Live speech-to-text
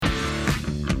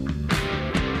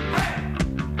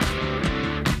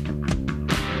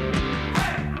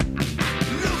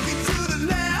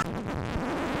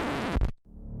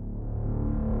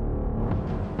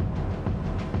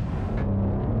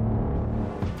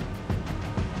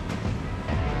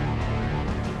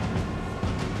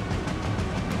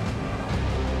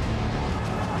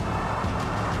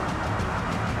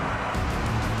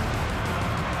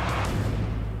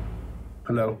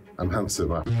Hello, I'm Hans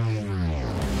Zimmer.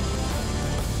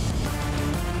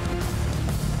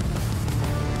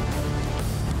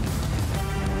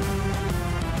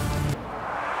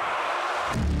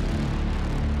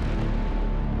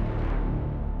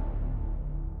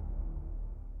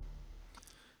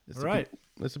 All right.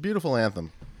 It's a beautiful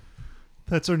anthem.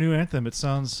 That's our new anthem. It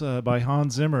sounds by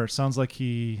Hans Zimmer. It sounds like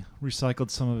he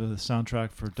recycled some of the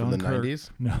soundtrack for Dunkirk. From the 90s?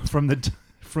 No,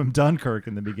 from Dunkirk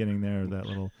in the beginning there, that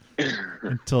little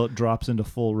until it drops into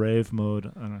full rave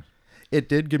mode. It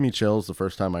did give me chills the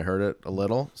first time I heard it a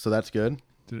little, so that's good.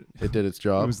 It did its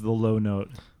job. It was the low note.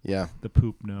 Yeah. The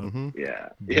poop note. Mm-hmm. Yeah,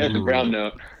 the brown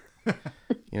note.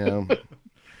 You know.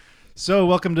 So,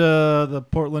 welcome to the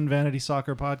Portland Vanity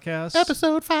Soccer Podcast.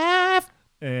 Episode 5.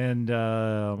 And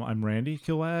I'm Randy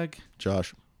Kilwag.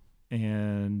 Josh.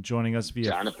 And joining us via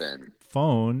Jonathan.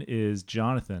 phone is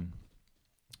Jonathan.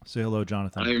 Say hello,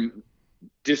 Jonathan. I'm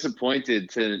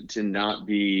disappointed to not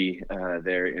be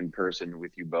there in person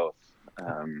with you both.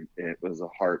 It was a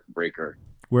heartbreaker.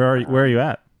 Where are you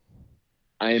at?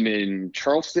 I am in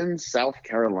Charleston, South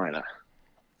Carolina.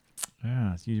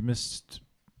 Yeah, you missed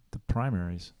the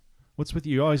primaries. What's with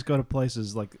you? You always go to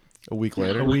places like A week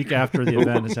later. a week after the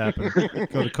event has happened.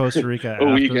 Go to Costa Rica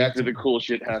A week after the cool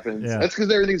shit happens. Yeah. That's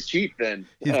because everything's cheap then.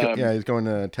 He's going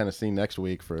to Tennessee next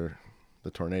week for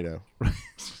the tornado.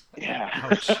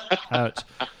 Yeah. Ouch.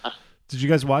 Did you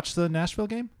guys watch the Nashville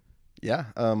game? Yeah,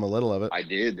 a little of it. I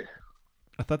did.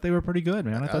 I thought they were pretty good,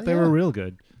 man. I thought they yeah. were real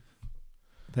good.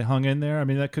 They hung in there. I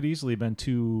mean, that could easily have been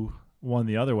 2-1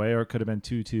 the other way, or it could have been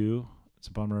 2-2. It's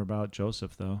a bummer about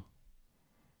Joseph, though.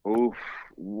 Oof,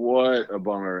 what a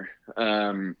bummer.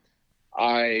 Even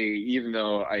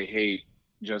though I hate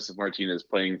Joseph Martinez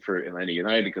playing for Atlanta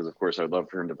United, because of course I'd love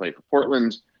for him to play for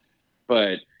Portland,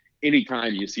 but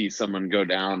anytime you see someone go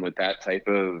down with that type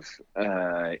of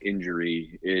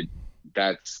injury,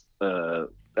 that's a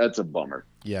bummer.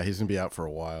 Yeah, he's going to be out for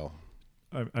a while.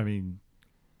 I mean,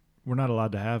 we're not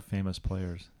allowed to have famous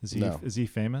players. Is he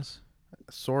famous?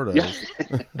 Sort of. Yeah.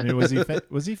 I mean, was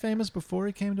he famous before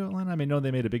he came to Atlanta? I mean, no, they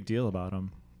made a big deal about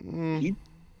him. He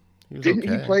was Didn't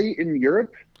okay. he play in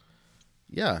Europe?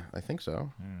 Yeah, I think so.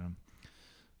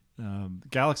 Yeah.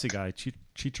 Galaxy guy,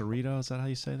 Chicharito, is that how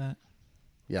you say that?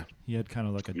 Yeah. He had kind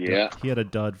of like Yeah. he had a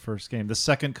dud first game. The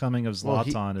second coming of Well,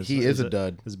 Zlatan he is a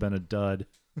dud. Has been a dud.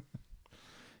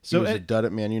 He was a dud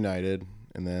at Man United,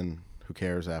 and then who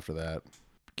cares after that?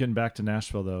 Getting back to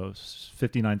Nashville, though,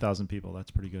 59,000 people.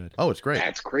 That's pretty good. Oh, it's great.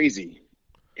 That's crazy.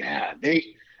 Yeah,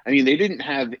 they didn't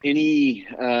have any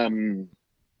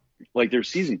their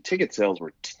season ticket sales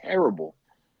were terrible.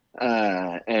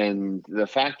 And the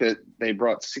fact that they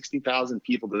brought 60,000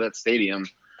 people to that stadium,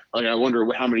 I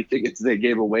wonder how many tickets they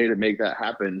gave away to make that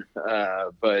happen.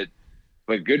 But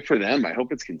good for them. I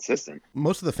hope it's consistent.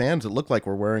 Most of the fans, it looked like,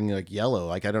 were wearing yellow.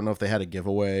 I don't know if they had a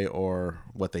giveaway or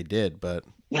what they did, but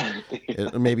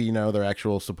maybe they're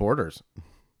actual supporters.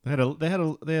 They had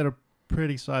a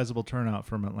pretty sizable turnout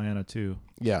from Atlanta too.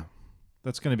 Yeah.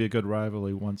 That's going to be a good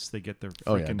rivalry once they get their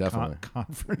freaking definitely.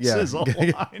 conferences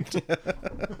aligned.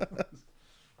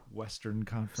 Western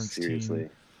Conference Seriously. team.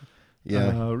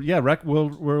 Yeah.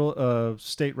 We're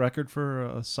state record for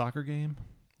a soccer game.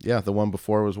 Yeah, the one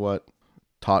before was what?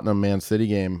 Tottenham Man City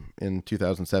game in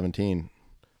 2017.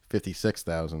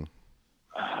 56,000.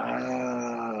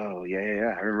 Oh,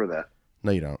 yeah. I remember that.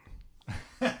 No, you don't.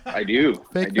 I do.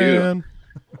 Fake I do. fan.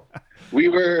 We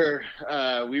were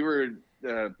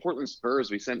Portland Spurs.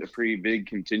 We sent a pretty big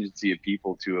contingency of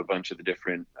people to a bunch of the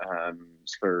different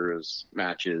Spurs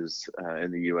matches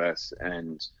in the U.S.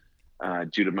 And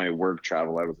due to my work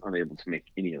travel, I was unable to make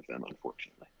any of them,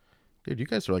 unfortunately. Dude, you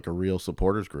guys are like a real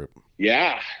supporters group.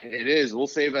 Yeah, it is. We'll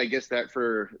save, I guess, that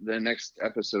for the next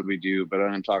episode we do, but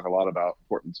I'm going to talk a lot about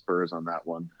Portland Spurs on that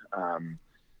one.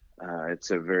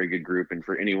 It's a very good group, and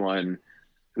for anyone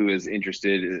who is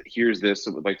interested, hears this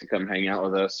and would like to come hang out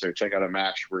with us or check out a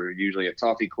match, we're usually at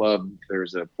Toffee Club.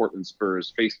 There's a Portland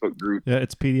Spurs Facebook group. Yeah,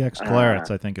 it's PDX Clarets,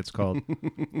 I think it's called.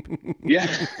 Yeah.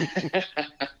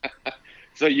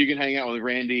 So you can hang out with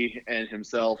Randy and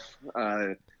himself,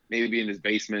 maybe in his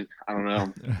basement. I don't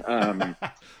know.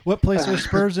 What place are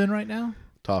Spurs in right now?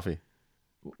 Toffee.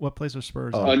 What place are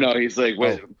Spurs Oh, in? no, he's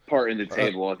part in the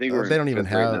table. I think They don't even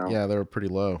have. right now. Yeah, they're pretty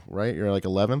low, right? You're like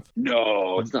 11th.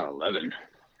 No, it's not 11.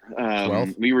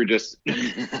 12? We were just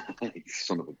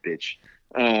son of a bitch.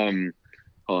 Hold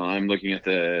on, I'm looking at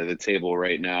the table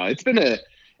right now. It's been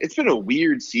a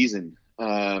weird season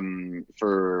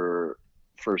for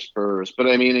Spurs, but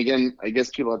I mean, again, I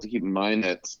guess people have to keep in mind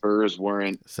that Spurs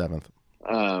weren't 7th.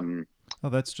 Oh,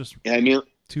 that's just I mean,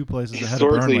 2 places ahead of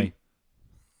historically- Burnley.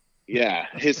 Yeah,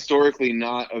 historically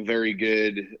not a very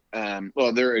good.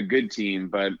 Well, they're a good team,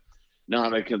 but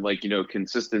not a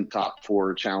consistent top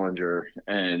four challenger.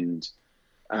 And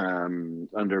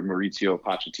under Maurizio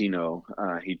Pochettino,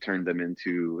 he turned them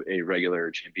into a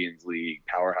regular Champions League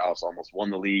powerhouse. Almost won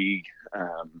the league.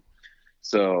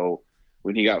 So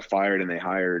when he got fired and they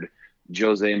hired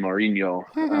Jose Mourinho,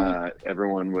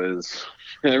 everyone was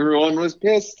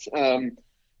pissed.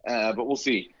 But we'll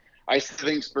see. I still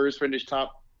think Spurs finished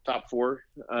top four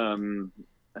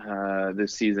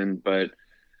this season, but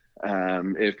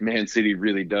if Man City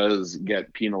really does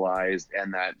get penalized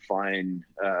and that fine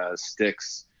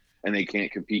sticks and they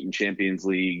can't compete in Champions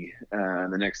League in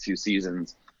the next 2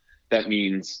 seasons, that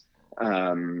means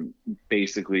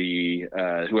basically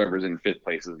whoever's in 5th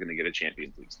place is going to get a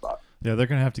Champions League spot. Yeah, they're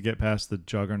going to have to get past the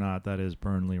juggernaut that is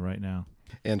Burnley right now.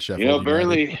 And Sheffield United.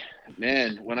 Burnley,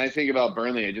 man, when I think about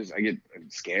Burnley, I'm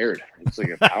scared. It's like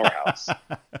a powerhouse.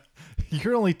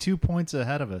 You're only 2 points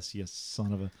ahead of us, you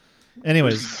son of a...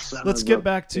 Anyways, let's get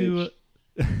back to...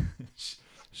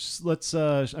 let's,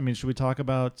 should we talk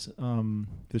about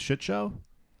the shit show?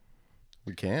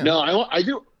 We can. No, I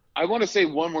do. I want to say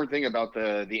one more thing about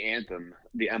the anthem,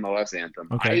 the MLS anthem.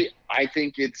 Okay. I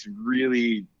think it's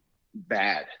really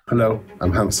bad. Hello,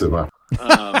 I'm Hans Zimmer.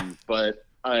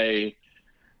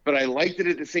 But I liked it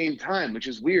at the same time, which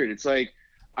is weird. It's like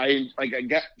I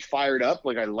got fired up,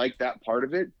 like I liked that part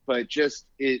of it, but just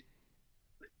it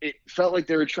felt like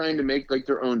they were trying to make like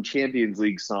their own Champions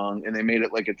League song, and they made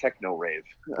it like a techno rave.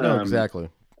 No, exactly.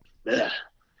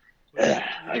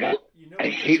 I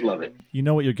hate love it. You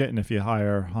know what you're getting if you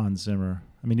hire Hans Zimmer.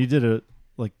 I mean, he did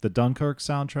like the Dunkirk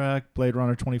soundtrack, Blade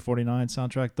Runner 2049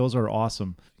 soundtrack. Those are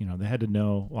awesome. You know, they had to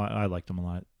know. Well, I liked them a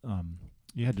lot.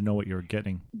 You had to know what you were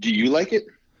getting. Do you like it?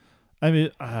 I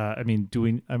mean,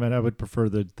 I would prefer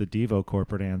the Devo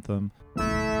corporate anthem.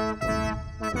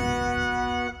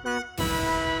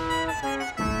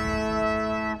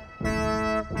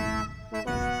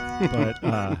 But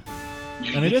I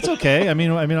mean, it's okay. I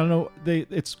mean, I don't know.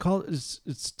 It's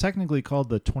technically called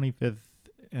the 25th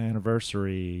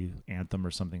anniversary anthem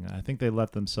or something. I think they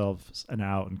left themselves an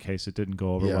out in case it didn't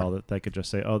go over well. That they could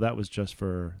just say, "Oh, that was just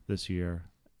for this year."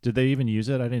 Did they even use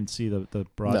it? I didn't see the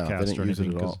broadcast. No, they didn't or use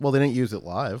anything. it at all. Well, they didn't use it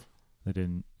live. They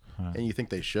didn't. And you think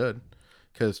they should,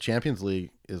 because Champions League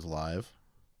is live.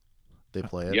 They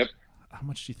play it. Yep. How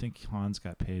much do you think Hans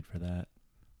got paid for that?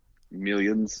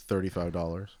 Millions.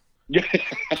 $35. Yeah.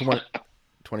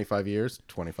 25 years,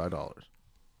 $25. All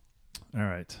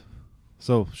right.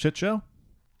 So, shit show?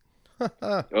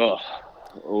 Oh.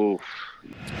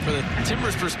 For the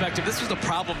Timbers' perspective, this was a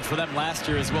problem for them last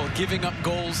year as well, giving up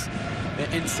goals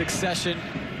in succession.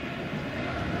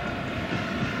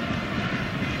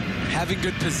 Having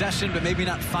good possession, but maybe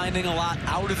not finding a lot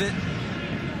out of it.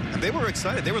 And they were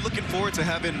excited. They were looking forward to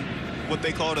having what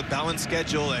they called a balanced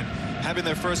schedule and having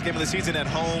their first game of the season at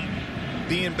home,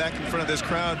 being back in front of this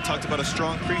crowd. Talked about a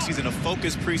strong preseason, a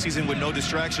focused preseason with no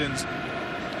distractions.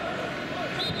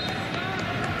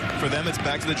 For them, it's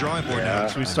back to the drawing board now.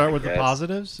 Should we start with the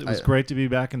positives? It was great to be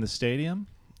back in the stadium.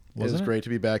 It was great to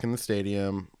be back in the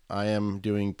stadium. I am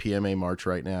doing PMA March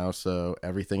right now, so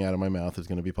everything out of my mouth is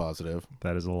going to be positive.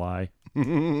 That is a lie.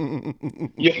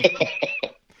 Yeah.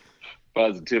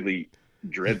 Positively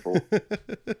dreadful.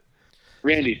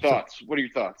 Randy, thoughts? What are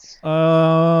your thoughts?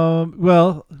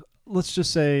 Well, let's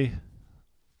just say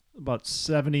about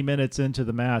 70 minutes into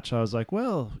the match, I was like,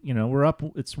 well, you know, we're up.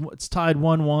 It's tied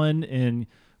 1-1, and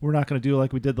we're not going to do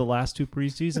like we did the last 2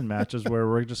 preseason matches where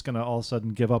we're just going to all of a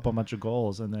sudden give up a bunch of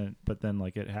goals, but then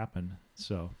like it happened.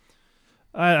 So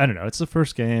I don't know. It's the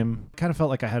first game. Kind of felt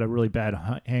like I had a really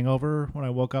bad hangover when I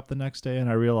woke up the next day, and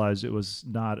I realized it was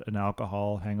not an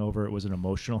alcohol hangover. It was an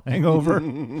emotional hangover.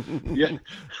 Yeah.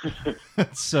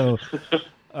 So,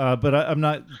 but I'm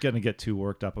not going to get too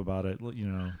worked up about it. You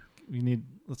know,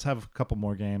 let's have a couple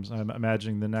more games. I'm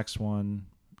imagining the next one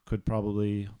could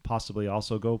possibly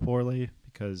also go poorly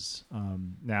because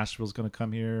Nashville's going to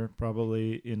come here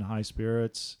probably in high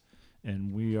spirits,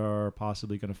 and we are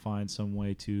possibly going to find some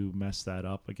way to mess that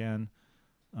up again.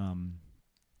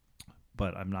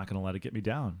 But I'm not going to let it get me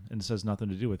down. And this has nothing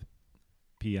to do with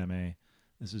PMA.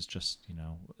 This is just,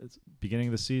 it's beginning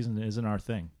of the season isn't our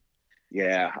thing.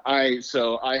 Yeah, I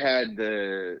had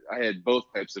both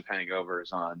types of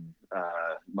hangovers on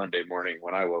Monday morning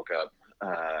when I woke up.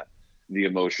 The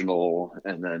emotional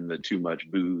and then the too much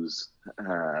booze.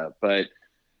 But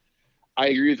I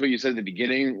agree with what you said at the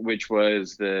beginning, which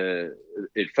was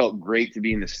it felt great to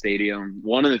be in the stadium.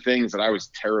 One of the things that I was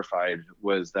terrified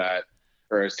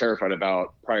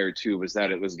about prior to was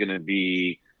that it was going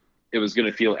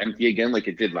to feel empty again, like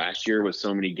it did last year with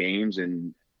so many games.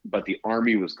 And but the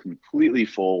Army was completely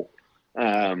full.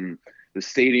 The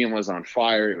stadium was on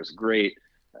fire. It was great.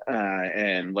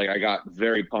 And like, I got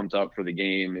very pumped up for the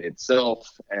game itself.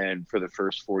 And for the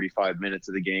first 45 minutes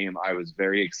of the game, I was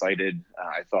very excited.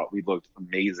 I thought we looked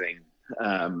amazing.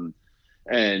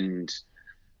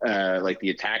 Like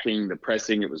the attacking, the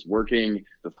pressing, it was working.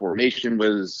 The formation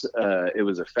was, it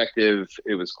was effective.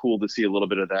 It was cool to see a little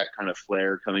bit of that kind of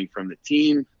flair coming from the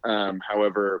team.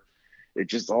 However, it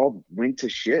just all went to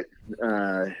shit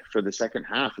for the second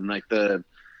half. And like the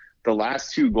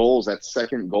last two goals, that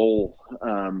second goal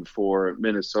for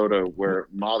Minnesota, where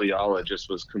Maviala just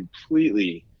was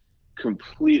completely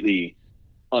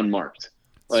unmarked.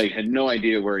 Like, had no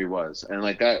idea where he was, and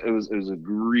like that, it was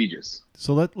egregious.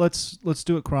 So let's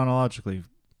do it chronologically.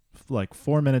 Like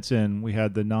 4 minutes in, we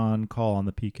had the non-call on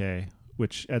the PK,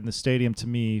 which at the stadium to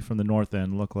me from the north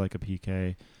end looked like a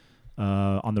PK.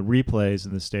 On the replays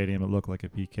in the stadium, it looked like a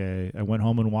PK. I went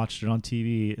home and watched it on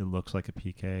TV. It looks like a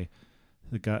PK.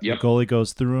 The goalie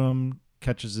goes through him,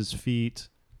 catches his feet,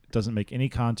 doesn't make any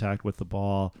contact with the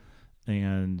ball,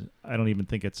 and I don't even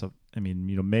think it's a. I mean,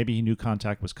 maybe he knew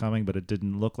contact was coming, but it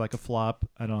didn't look like a flop.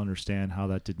 I don't understand how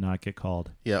that did not get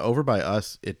called. Yeah, over by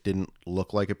us, it didn't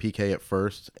look like a PK at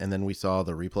first, and then we saw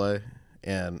the replay,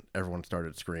 and everyone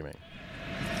started screaming.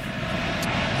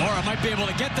 Mora might be able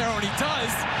to get there when he does.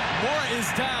 Mora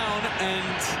is down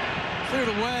and cleared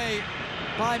away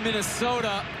by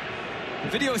Minnesota.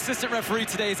 Video assistant referee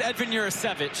today is Edvin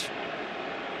Jurasevich.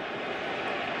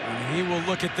 And he will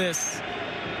look at this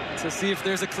to see if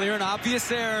there's a clear and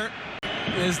obvious error.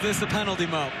 Is this a penalty,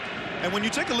 Mo? And when you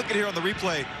take a look at here on the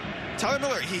replay, Tyler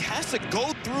Miller, he has to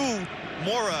go through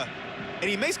Mora, and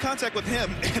he makes contact with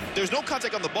him. There's no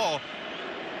contact on the ball.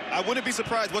 I wouldn't be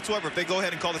surprised whatsoever if they go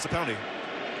ahead and call this a penalty.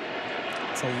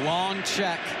 It's a long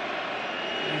check.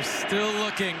 They're still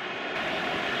looking.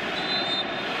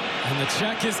 And the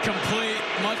check is complete,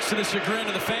 much to the chagrin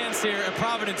of the fans here at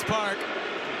Providence Park.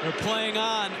 They're playing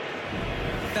on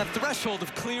that threshold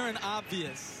of clear and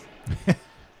obvious.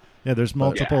 Yeah, there's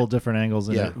multiple different angles,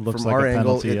 and it looks like a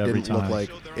penalty every time.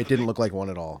 It didn't look like one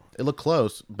at all. It looked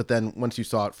close, but then once you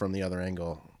saw it from the other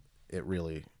angle,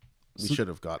 we should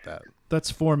have got that. That's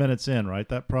 4 minutes in, right?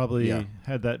 That probably,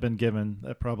 had that been given,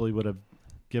 that probably would have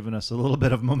given us a little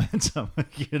bit of momentum,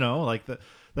 like that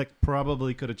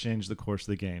probably could have changed the course of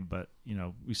the game, but,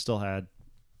 we still had.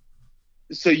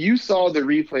 So you saw the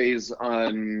replays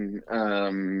on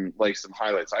like some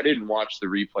highlights. I didn't watch the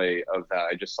replay of that.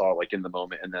 I just saw like in the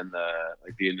moment, and then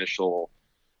the initial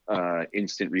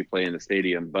instant replay in the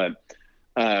stadium. But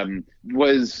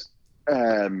was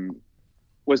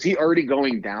he already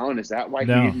going down? Is that why he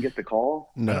didn't get the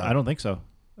call? No, I don't think so.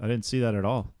 I didn't see that at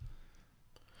all.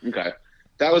 Okay.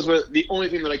 That was the only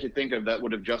thing that I could think of that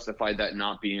would have justified that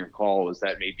not being a call, was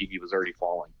that maybe he was already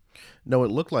falling. No,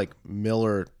 it looked like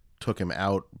Miller took him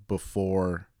out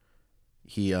before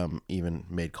he even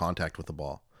made contact with the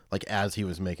ball, like as he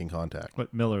was making contact.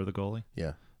 What, Miller, the goalie?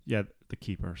 Yeah, the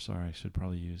keeper. Sorry, I should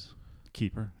probably use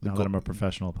keeper now that I'm a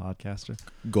professional podcaster.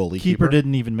 Goalie keeper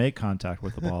didn't even make contact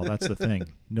with the ball. That's the thing.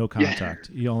 No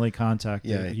contact. The only contact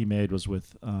that he made was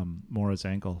with Mora's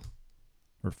ankle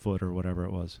or foot or whatever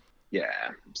it was.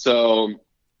 Yeah. So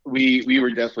we were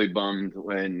definitely bummed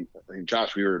when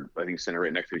Josh, we were, I think, sitting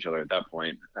right next to each other at that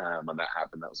point when that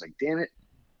happened. That was like, damn it.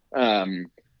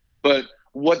 But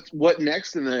what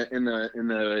next in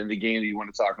the game that you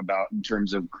want to talk about in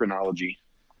terms of chronology?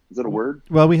 Is that a word?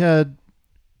 Well, we had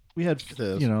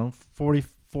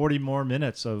 40 more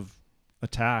minutes of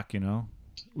attack.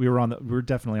 We were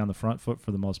definitely on the front foot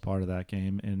for the most part of that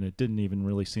game, and it didn't even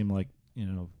really seem like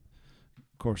Of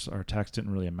course, our attacks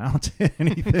didn't really amount to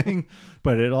anything,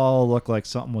 but it all looked like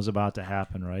something was about to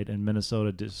happen, right? And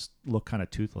Minnesota just looked kind of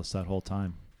toothless that whole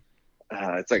time.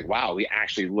 It's like, wow, we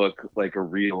actually look like a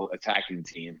real attacking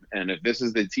team. And if this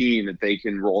is the team that they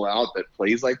can roll out that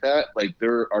plays like that, like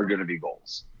there are going to be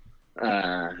goals.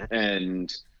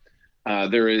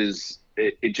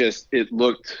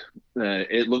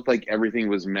 It looked like everything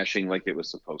was meshing like it was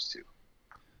supposed to.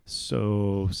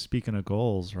 So speaking of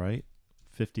goals, right?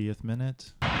 50th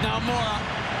minute. Now Mora,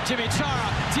 Jimmy Chara,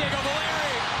 Diego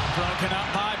Valeri, broken up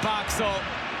by Boxall.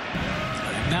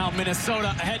 Now Minnesota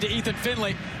ahead to Ethan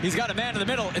Finley. He's got a man in the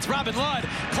middle. It's Robin Ludd.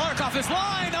 Clark off his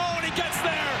line. Oh, and he gets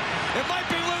there. It might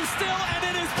be loose still, and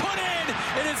it is put in.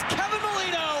 It is Kevin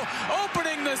Molino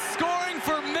opening the scoring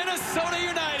for Minnesota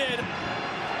United.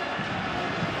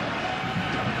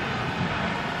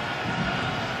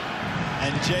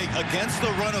 And Jake, against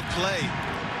the run of play,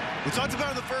 we talked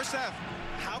about it in the first half.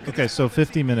 Okay, so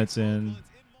 50 minutes in,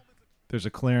 there's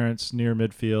a clearance near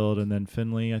midfield, and then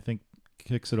Finley, I think,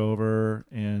 kicks it over,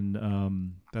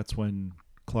 and that's when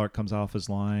Clark comes off his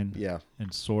line. Yeah.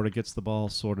 And sort of gets the ball,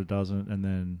 sort of doesn't, and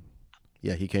then.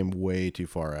 Yeah, he came way too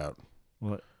far out.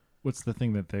 What's the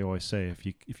thing that they always say?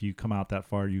 If you come out that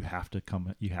far, you have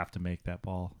to make that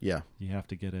ball. Yeah. You have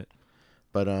to get it.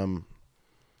 But who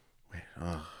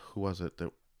was it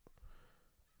that?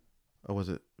 Oh, was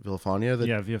it Villafania?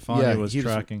 Villafania was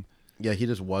tracking. He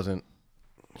just wasn't.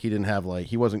 He didn't have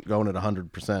he wasn't going at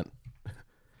 100%.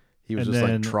 He was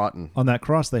just trotting. On that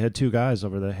cross, they had two guys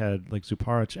over the head, like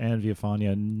Zuparic and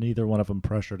Villafania. Neither one of them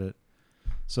pressured it.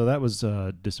 So that was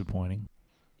disappointing.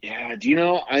 Yeah, do you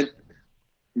know,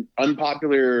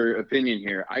 unpopular opinion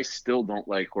here, I still don't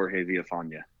like Jorge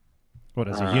Villafania. What,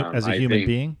 as a human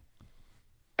being?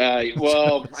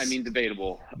 Well, I mean,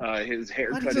 debatable. His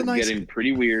haircut is getting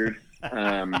pretty weird.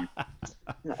 I'm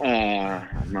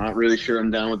not really sure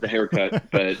I'm down with the haircut,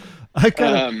 but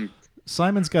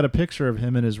Simon's got a picture of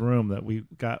him in his room that we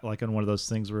got on one of those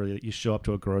things where you show up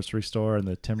to a grocery store and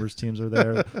the Timbers teams are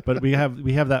there. But we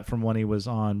have that from when he was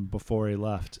on before he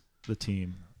left the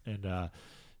team, and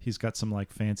he's got some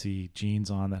fancy jeans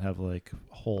on that have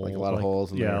holes, a lot of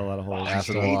holes. A lot of holes.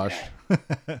 Acid wash.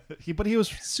 But he was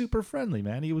super friendly,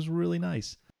 man. He was really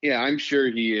nice. Yeah, I'm sure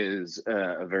he is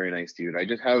a very nice dude. I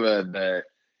just have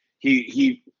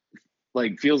he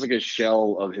feels like a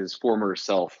shell of his former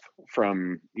self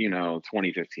from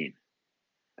 2015,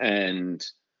 and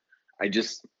I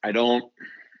don't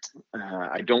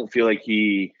feel like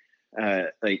he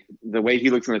the way he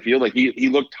looks in the field, he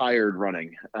looked tired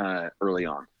running early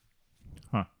on.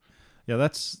 Huh? Yeah,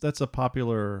 that's a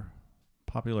popular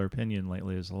opinion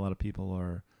lately. Is a lot of people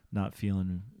are not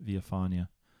feeling Villafania.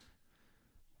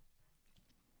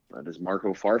 Does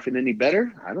Marco Farfan any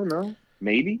better? I don't know.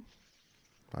 Maybe.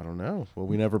 I don't know. Well,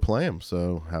 we never play him,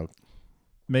 so how?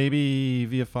 Maybe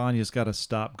Villafania's got to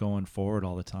stop going forward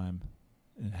all the time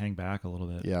and hang back a little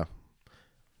bit. Yeah.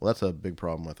 Well, that's a big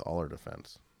problem with all our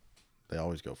defense. They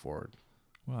always go forward.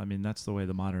 Well, I mean, that's the way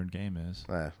the modern game is.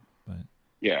 But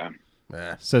yeah.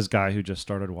 Says guy who just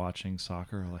started watching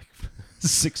soccer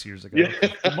 6 years ago. Yeah.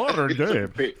 The modern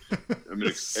game. I'm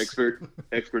an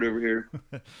expert over here.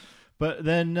 But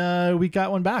then we got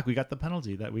one back. We got the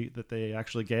penalty that they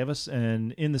actually gave us,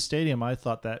 and in the stadium, I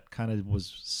thought that kind of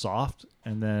was soft.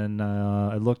 And then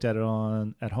I looked at it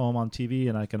at home on TV,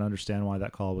 and I can understand why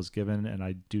that call was given. And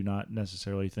I do not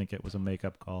necessarily think it was a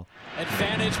makeup call.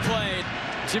 Advantage played.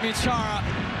 Jimmy Chara,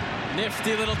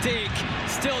 nifty little deke.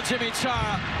 Still Jimmy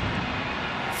Chara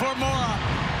for Mora.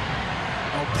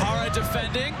 Opara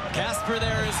defending. Casper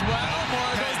there as well.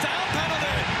 Mora goes down. Penalty.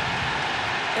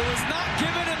 It was not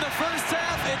given in the first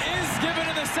half. It is given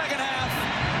in the second half.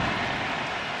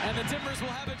 And the Timbers will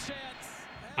have a chance.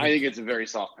 I think it's a very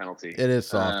soft penalty. It is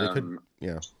soft. It could,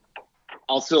 yeah.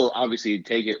 I'll still obviously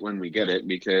take it when we get it,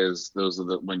 because those are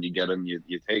when you get them, you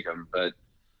take them. But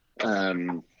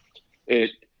I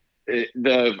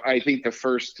think the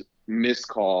first missed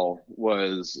call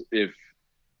was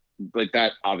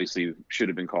that obviously should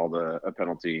have been called a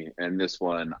penalty, and this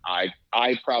one I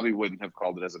probably wouldn't have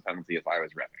called it as a penalty if I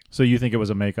was reffing. So you think it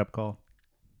was a makeup call?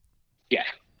 Yeah,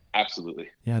 absolutely.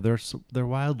 Yeah, they're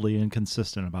wildly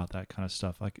inconsistent about that kind of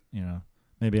stuff.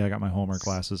 Maybe I got my homework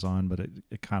glasses on, but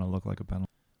it kind of looked like a penalty.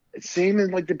 Same in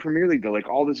the Premier League though,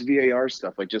 all this VAR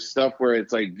stuff, just stuff where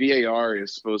it's VAR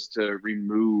is supposed to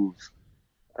remove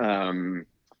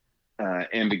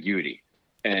ambiguity.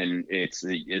 And it's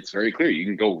very clear. You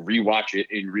can go rewatch it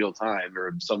in real time,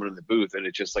 or someone in the booth, and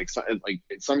it's just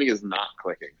something is not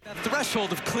clicking. That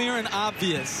threshold of clear and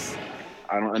obvious.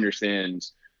 I don't understand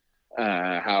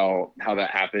how that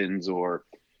happens, or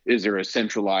is there a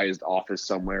centralized office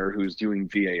somewhere who's doing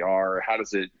VAR? How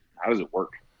does it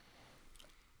work?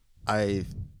 I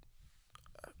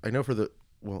know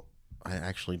I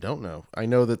actually don't know. I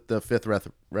know that the fifth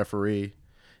referee.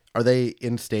 Are they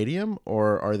in stadium,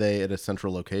 or are they at a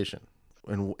central location?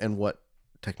 And what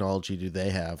technology do they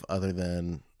have other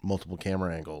than multiple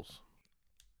camera angles?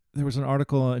 There was an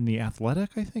article in The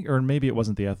Athletic, I think, or maybe it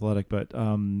wasn't The Athletic, but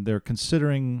they're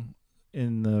considering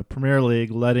in the Premier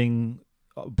League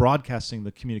broadcasting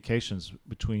the communications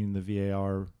between the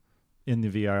VAR in the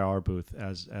VAR booth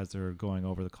as they're going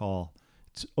over the call.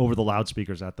 It's over the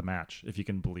loudspeakers at the match, if you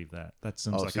can believe that. That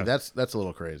seems that's a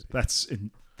little crazy.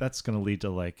 That's going to lead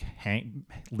to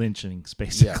lynchings,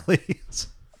 basically. Yeah.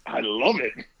 I love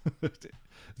it.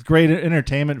 It's great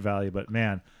entertainment value, but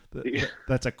man,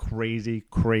 that's a crazy,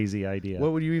 crazy idea.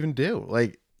 What would you even do?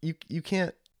 You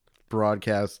can't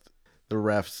broadcast the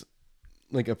refs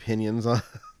opinions on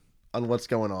what's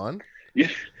going on. Yeah,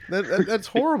 that's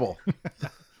horrible.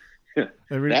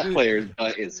 That player's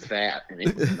butt is fat, and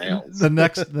it was nails. The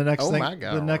next Oh thing, my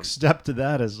God. the next step to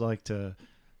that is like to,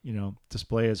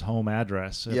 display his home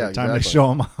address every Yeah, time they exactly.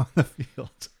 show him on the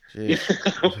field.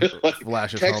 Jeez. Like,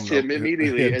 Flashes text home, him though.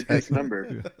 immediately at this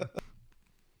number.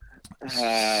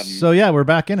 So yeah, we're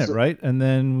back in it, right? And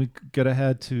then we get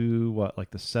ahead to what,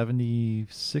 like the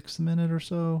 76th minute or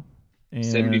so, and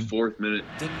 74th minute.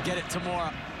 Didn't get it to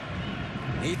Mora.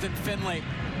 Ethan Finley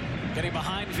getting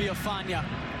behind Villafana.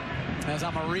 As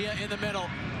Amaria in the middle.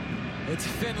 It's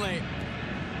Finley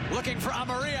looking for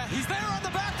Amaria. He's there on the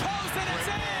back post, and it's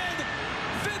in!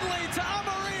 Finley to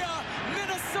Amaria.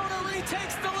 Minnesota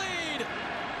retakes the lead.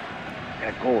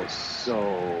 That goal is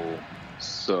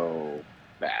so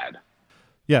bad.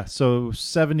 yeah, so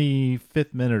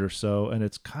 75th minute or so, and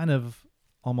it's kind of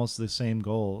almost the same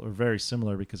goal or very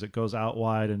similar because it goes out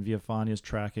wide and Villafania's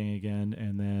tracking again,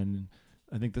 and then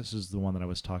I think this is the one that I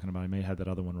was talking about. I may have had that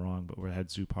other one wrong, but where I had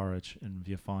Zuparic and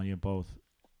Villafania both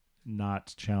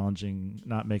not challenging,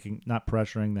 not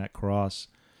pressuring that cross.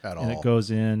 At all. And it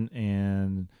goes in,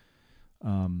 and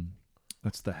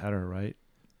that's the header, right?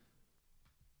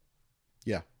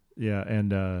 Yeah. Yeah,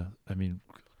 and I mean,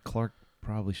 Clark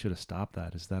probably should have stopped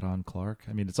that. Is that on Clark?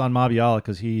 I mean, it's on Mabiala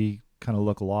because he kind of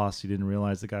looked lost. He didn't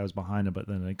realize the guy was behind him, but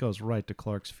then it goes right to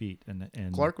Clark's feet, and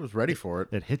Clark was ready for it.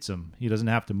 it hits him. He doesn't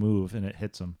have to move, and it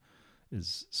hits him.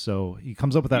 So he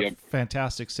comes up with that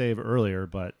fantastic save earlier,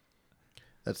 but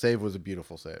That save was a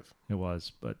beautiful save. it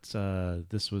was. But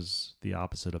this was the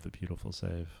opposite of a beautiful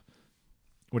save.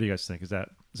 What do you guys think? Is it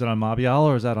on Mabiala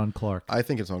or is that on Clark? I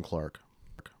think it's on Clark.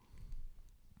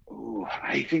 Ooh,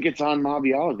 I think it's on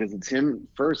Mabiala because it's him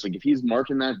first. Like if he's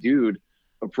marking that dude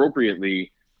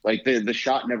appropriately, like the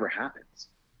shot never happens.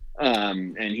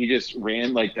 And he just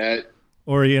ran like that.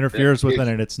 Or he interferes with it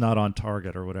and it's not on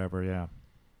target or whatever. Yeah.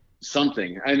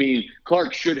 Something. I mean,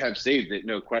 Clark should have saved it,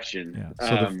 no question. Yeah.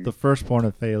 So the first point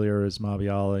of failure is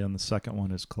Mabiala, and the second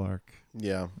one is Clark.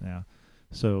 Yeah. Yeah.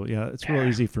 So yeah, it's real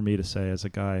easy for me to say as a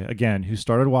guy again who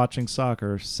started watching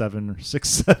soccer 7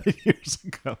 years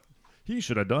ago. He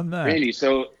should have done that. Randy,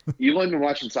 so you've only been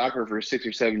watching soccer for 6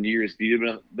 or 7 years, but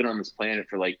you've been on this planet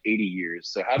for like 80 years.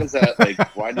 So how does that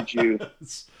why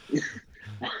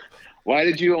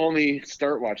did you only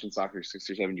start watching soccer 6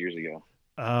 or 7 years ago?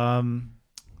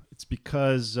 It's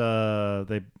because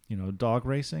they, dog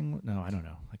racing. No, I don't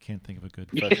know. I can't think of a good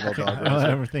Professional dog I don't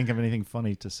racing. ever think of anything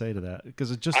funny to say to that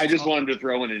because it just. I just wanted to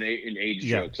throw in an age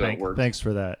joke, so it works. Thanks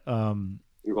for that.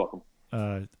 You're welcome.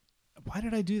 Why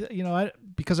did I do that?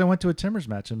 Because I went to a Timbers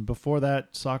match, and before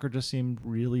that, soccer just seemed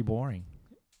really boring.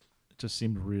 It just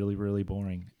seemed really, really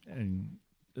boring, and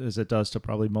as it does to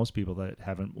probably most people that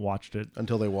haven't watched it.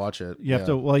 Until they watch it. You have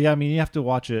to. Well, yeah. I mean, you have to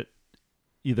watch it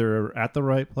either at the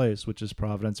right place, which is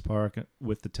Providence Park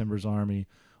with the Timbers Army,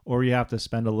 or you have to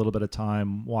spend a little bit of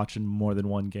time watching more than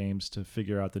one games to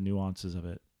figure out the nuances of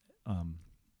it.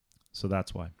 So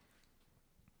that's why.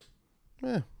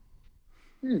 Yeah.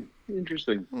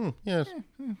 Interesting. Yes.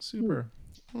 Super.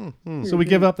 So we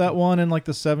give up that one in like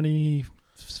the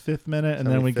 75th minute, and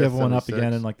then we 75th, give one up 76th.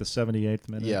 again in like the 78th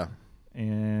minute. Yeah.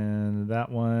 And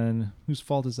that one, whose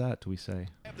fault is that, do we say?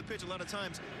 Have the pitch a lot of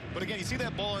times, but again, you see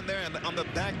that ball in there and on the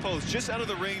back post, just out of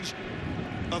the range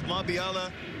of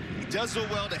Mabiala. He does so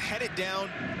well to head it down,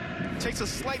 takes a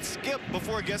slight skip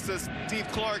before it gets to Steve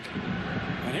Clark.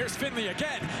 And here's Finley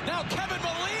again. Now Kevin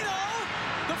Molino.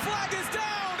 The flag is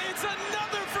down. It's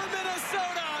another for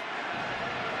Minnesota.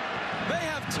 They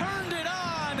have turned it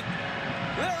on.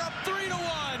 They're up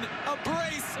 3-1. A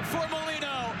brace for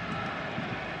Molino.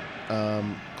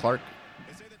 Clark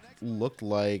looked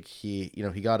like he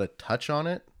got a touch on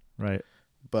it, Right.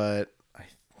 but I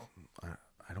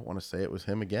don't want to say it was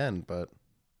him again, but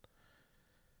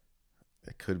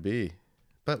it could be.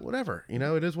 But whatever,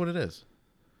 it is what it is.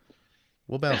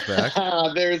 We'll bounce back.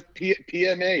 There's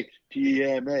PMA.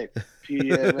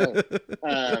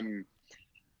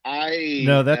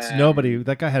 No, that's nobody.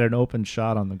 That guy had an open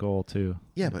shot on the goal, too.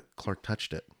 Yeah, but Clark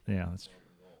touched it. Yeah, that's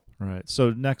right. So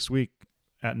next week,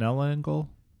 at Nella in goal?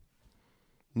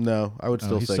 No, I would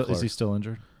still say Clark. Is he still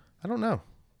injured? I don't know.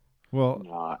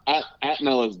 Well,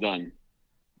 Atmella's done.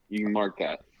 You can mark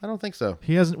that. I don't think so.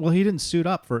 he hasn't. Well, he didn't suit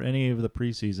up for any of the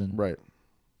preseason Right.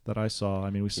 that I saw.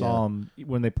 I mean, we saw him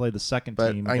when they played the second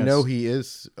But team. I know he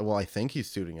is. Well, I think he's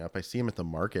suiting up. I see him at the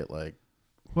market like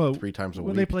 3 times a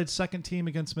when week. they played second team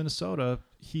against Minnesota,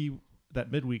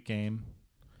 that midweek game,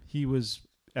 he was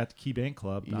at the Key Bank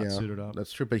Club, not suited up.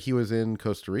 That's true. But he was in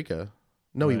Costa Rica.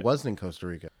 No, he Right. wasn't in Costa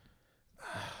Rica.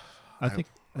 I think.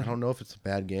 I don't know if it's a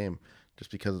bad game just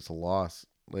because it's a loss.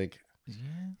 Like,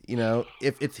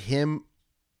 if it's him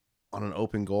on an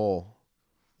open goal,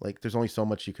 Like, there's only so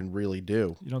much you can really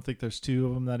do. You don't think there's 2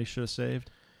 of them that he should have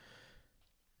saved?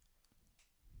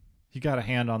 He got a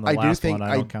hand on the last one.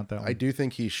 I don't count that one. I do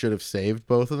think he should have saved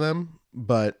both of them,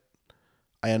 but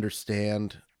I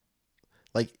understand,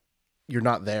 like, you're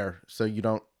not there, so you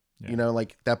don't, you know,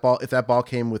 like that ball. If that ball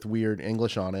came with weird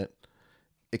English on it,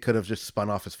 it could have just spun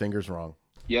off his fingers wrong.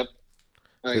 Yep.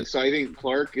 So I think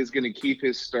Clark is going to keep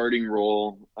his starting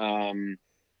role.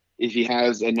 If he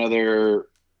has another,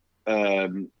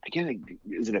 again,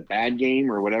 is it a bad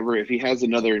game or whatever? If he has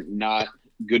another not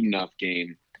good enough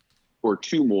game or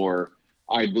 2 more,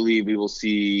 I believe we will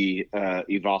see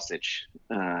Ivasic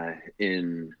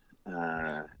in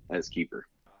as keeper.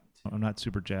 I'm not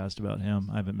super jazzed about him.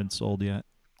 I haven't been sold yet.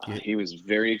 He was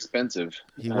very expensive.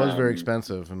 He was very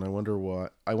expensive, and I wonder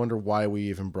why we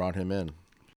even brought him in.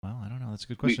 Well, I don't know. That's a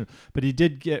good question. But he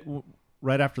did get,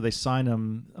 right after they signed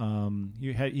him,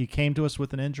 he came to us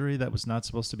with an injury that was not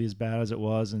supposed to be as bad as it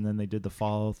was, and then they did the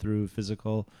follow-through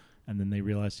physical, and then they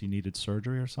realized he needed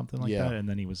surgery or something like that, and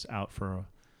then he was out for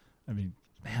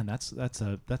man, that's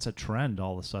a trend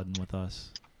all of a sudden with us.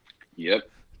 Yep.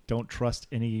 Don't trust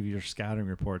any of your scouting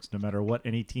reports, no matter what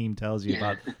any team tells you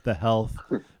about the health,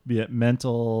 be it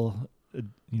mental,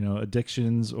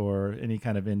 addictions or any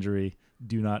kind of injury.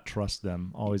 Do not trust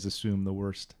them. Always assume the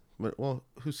worst. But, well,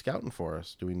 who's scouting for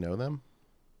us? Do we know them?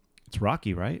 It's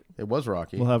Rocky, right? It was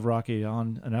Rocky. We'll have Rocky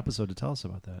on an episode to tell us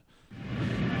about that.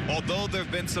 Although there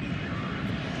have been some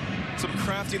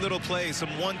crafty little plays, some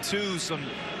 1-2,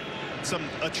 some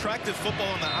attractive football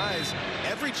on the eyes,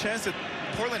 every chance that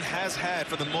Portland has had,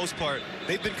 for the most part,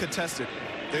 they've been contested.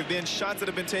 There have been shots that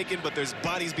have been taken, but there's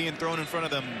bodies being thrown in front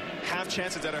of them. Half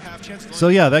chances that are half chances. So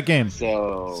yeah, that game.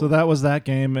 So that was that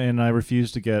game, and I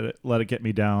refuse to let it get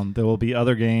me down. There will be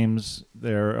other games.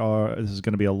 This is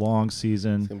going to be a long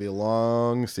season. It's going to be a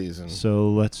long season. So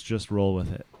let's just roll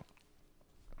with it.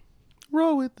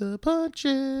 Roll with the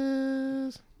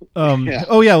punches. Yeah.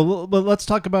 Oh yeah, but let's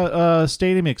talk about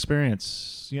stadium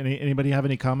experience. Anybody have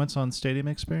any comments on stadium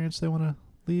experience they want to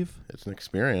leave? It's an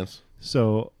experience.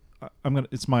 So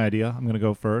it's my idea. I'm gonna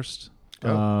go first.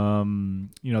 Go.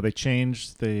 They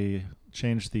changed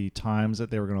the times that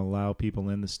they were gonna allow people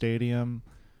in the stadium.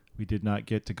 We did not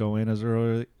get to go in as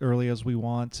early as we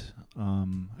want.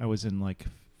 I was in like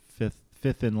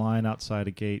fifth in line outside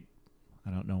a gate. I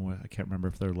don't know. I can't remember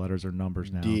if they're letters or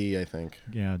numbers now. D, I think.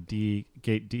 Yeah,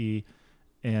 gate D.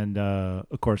 And,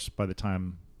 of course, by the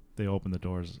time they opened the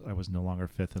doors, I was no longer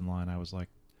 5th in line. I was like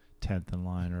 10th in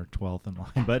line or 12th in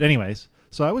line. But anyways,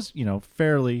 so I was,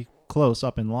 fairly close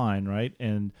up in line, right?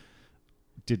 And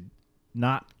did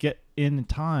not get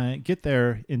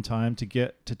there in time to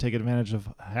take advantage of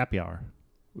happy hour,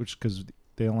 because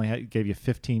they only gave you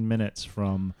 15 minutes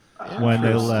from when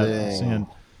they let us in.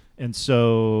 And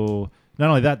so not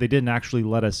only that, they didn't actually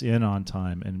let us in on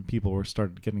time, and people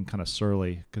started getting kind of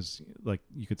surly because, like,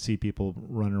 you could see people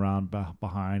running around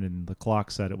behind, and the clock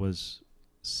said it was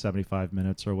 75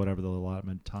 minutes or whatever the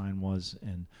allotment time was,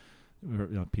 and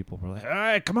people were like, "All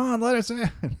right, come on, let us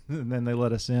in," and then they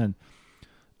let us in.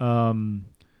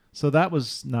 So that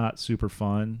was not super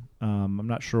fun. I'm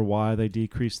not sure why they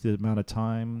decreased the amount of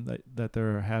time that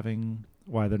they're having.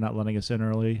 Why they're not letting us in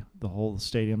early. The whole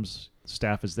stadium's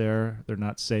staff is there. They're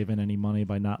not saving any money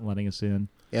by not letting us in.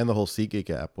 And the whole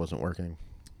SeatGeek app wasn't working.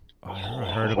 Oh,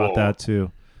 I heard about that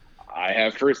too. I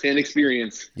have firsthand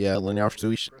experience. Yeah, Linnea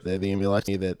Suish, they emailed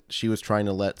me that she was trying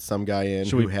to let some guy in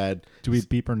who had... Do we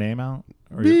beep her name out?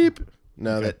 Beep!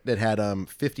 No, okay. that had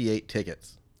 58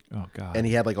 tickets. Oh, God. And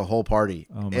he had like a whole party.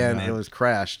 Oh, my and God. It was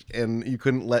crashed. And you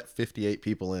couldn't let 58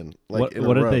 people in. What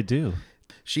did they do?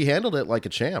 She handled it like a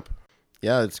champ.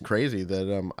 Yeah, it's crazy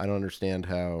that I don't understand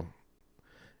how...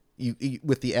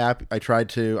 with the app,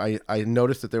 I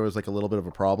noticed that there was like a little bit of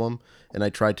a problem, and I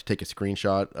tried to take a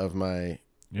screenshot of my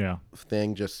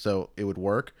thing just so it would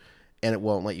work, and it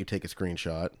won't let you take a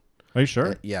screenshot. Are you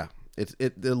sure? Yeah.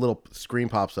 The little screen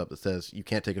pops up that says you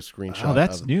can't take a screenshot. Oh,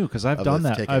 that's new because I've done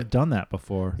that. Ticket. I've done that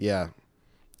before. Yeah.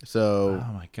 So.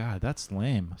 Oh my God, that's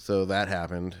lame. So that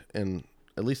happened, and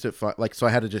at least so I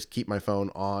had to just keep my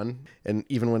phone on, and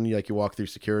even when you walk through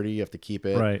security, you have to keep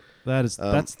it. Right. That's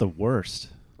the worst.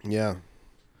 Yeah.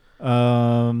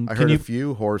 I heard a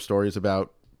few horror stories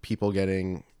about people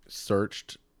getting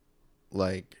searched,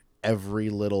 like every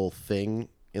little thing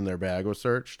in their bag was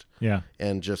searched. Yeah.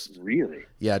 And just really,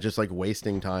 just like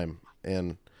wasting time.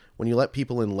 And when you let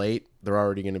people in late, they're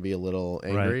already going to be a little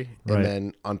angry. Right. And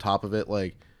then on top of it,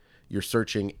 like you're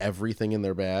searching everything in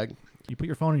their bag. You put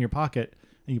your phone in your pocket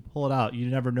and you pull it out. You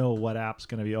never know what app's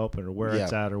going to be open or where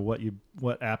it's at or what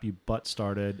app you butt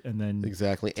started. And then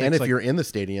exactly. And if you're in the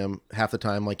stadium, half the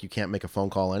time, like you can't make a phone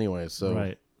call anyways. So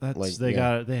right. That's Like, they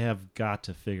yeah. have got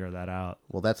to figure that out.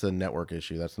 Well, that's a network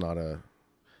issue. That's not a.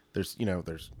 There's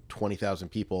 20,000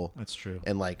 people, That's true.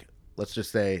 and like let's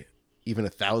just say even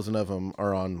 1,000 of them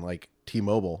are on like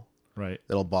T-Mobile. Right.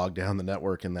 That'll bog down the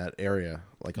network in that area,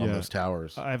 like on Yeah. those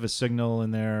towers. I have a signal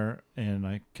in there, and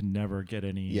I can never get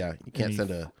any. Yeah, you can't any send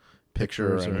a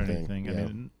picture or pictures anything. I Yeah.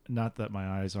 mean, not that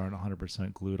my eyes aren't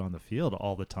 100% glued on the field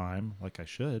all the time, like I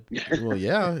should. Well,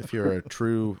 yeah, if you're a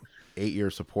true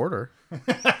 8-year supporter.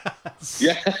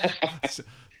 Yeah.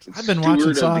 I've been Steward watching of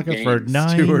the soccer for game. 9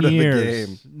 Steward of the years.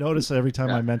 game. Notice every time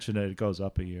I mention it, it goes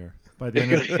up a year. By the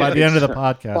end of the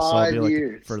podcast, I'll be 5 like,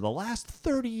 years. for the last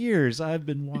 30 years, I've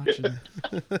been watching.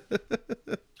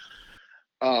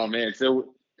 Oh man,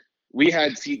 so we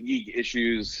had SeatGeek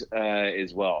issues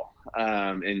as well,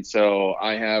 and so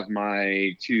I have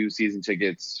my 2 season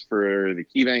tickets for the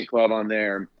KeyBank Club on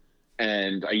there,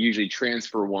 and I usually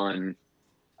transfer one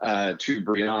to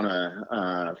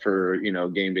Brianna for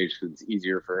game days because it's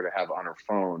easier for her to have on her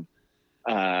phone,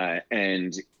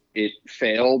 and it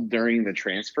failed during the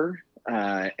transfer,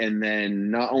 and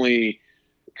then not only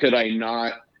could I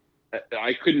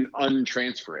couldn't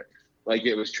untransfer it. Like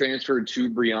it was transferred to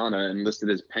Brianna and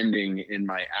listed as pending in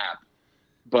my app,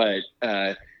 but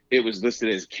it was listed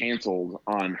as canceled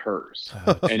on hers,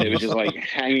 and it was just like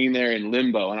hanging there in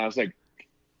limbo. And I was like,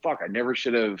 "Fuck! I never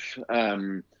should have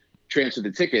transferred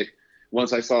the ticket."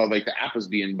 Once I saw like the app was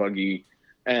being buggy,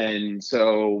 and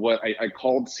so I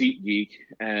called SeatGeek,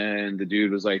 and the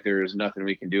dude was like, "There's nothing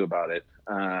we can do about it,"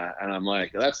 and I'm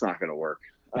like, "That's not going to work."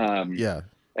 Yeah.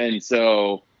 And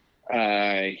so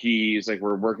he's like,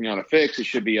 "We're working on a fix. It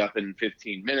should be up in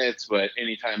 15 minutes. But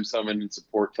anytime someone in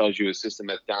support tells you a system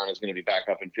that's down is going to be back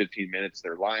up in 15 minutes,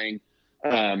 they're lying."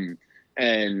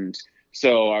 And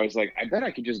so I was like, I bet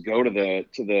I could just go to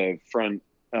the front,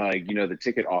 the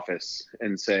ticket office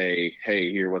and say, "Hey,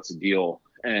 here, what's the deal?"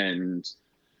 And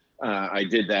I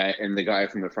did that. And the guy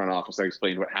from the front office, I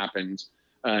explained what happened.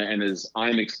 And as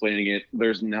I'm explaining it,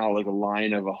 there's now like a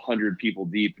line of 100 people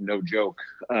deep, no joke,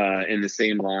 in the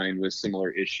same line with similar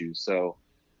issues. So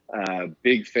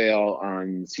big fail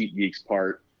on SeatGeek's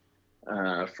part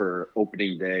for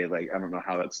opening day. Like, I don't know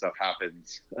how that stuff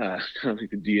happens,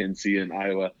 like the DNC in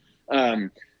Iowa.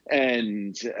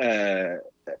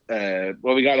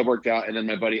 Well, we got it worked out. And then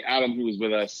my buddy Adam, who was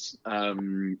with us,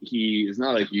 he is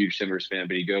not a huge Timbers fan,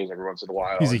 but he goes every once in a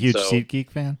while. He's a huge So-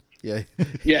 SeatGeek fan. Yeah.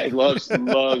 yeah, he loves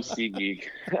SeatGeek.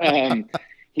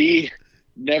 He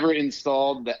never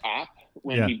installed the app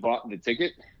when he bought the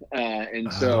ticket,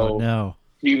 and so Oh, no.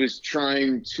 he was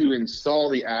trying to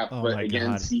install the app, Oh, but my again,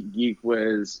 God. SeatGeek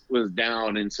was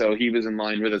down, and so he was in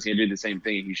line with us. He did the same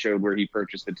thing. He showed where he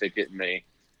purchased the ticket, and they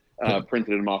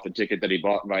printed him off the ticket that he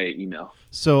bought via email.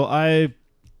 So I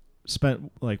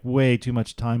spent like way too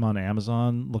much time on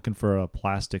Amazon looking for a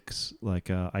plastics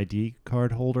ID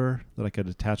card holder that I could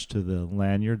attach to the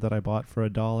lanyard that I bought for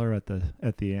 $1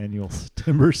 at the annual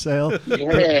timber sale.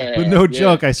 Yeah, But no yeah.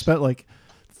 joke, I spent like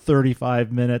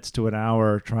 35 minutes to an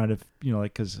hour trying to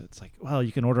because it's like, well,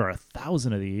 you can order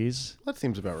 1,000 of these That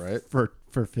seems about right. for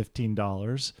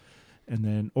 $15, and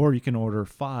then or you can order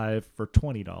 5 for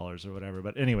 $20 or whatever.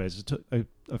 But anyways, I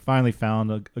finally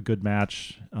found a good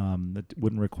match that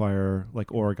wouldn't require like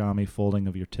origami folding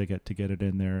of your ticket to get it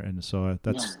in there, and so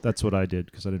that's what I did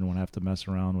because I didn't want to have to mess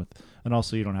around with. And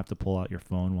also, you don't have to pull out your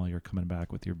phone while you're coming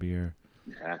back with your beer.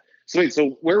 Yeah. So wait,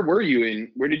 so where were you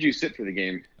in? Where did you sit for the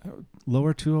game?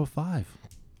 Lower 205,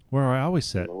 where I always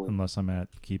sit unless I'm at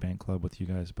KeyBank Club with you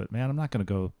guys. But man, I'm not going to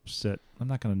go sit. I'm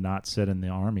not going to not sit in the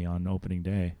Army on opening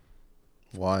day.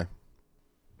 Why?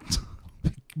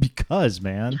 Because,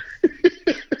 man.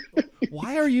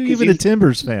 Why are you even a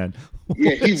Timbers fan?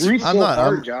 Yeah, he roots I'm so not-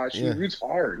 hard, I'm- Josh. yeah. He roots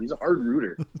hard. He's a hard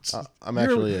rooter. I'm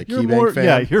actually a You're KeyBank more, fan.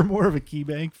 Yeah, you're more of a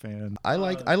KeyBank fan. I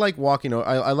like walking.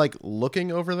 I like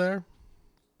looking over there.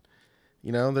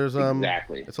 There's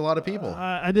Exactly. It's a lot of people.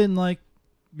 I didn't like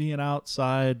being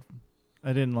outside.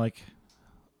 I didn't like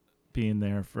being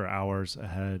there for hours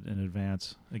ahead in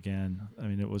advance again. I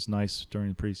mean, it was nice during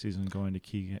the preseason going to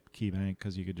KeyBank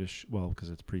because you could just, because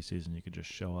it's preseason, you could just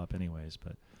show up anyways.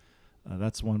 But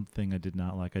that's one thing I did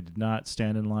not like. I did not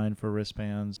stand in line for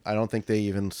wristbands. I don't think they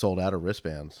even sold out of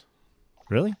wristbands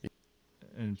Really?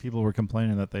 And people were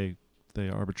complaining that they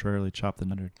arbitrarily chopped the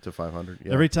 100 to 500.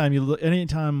 Yeah. Every time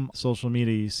anytime social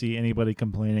media you see anybody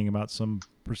complaining about some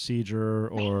procedure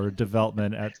or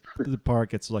development at the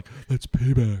park, it's like, that's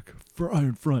payback for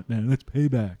Iron Front, man. That's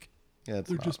payback. Yeah,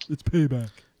 it's It's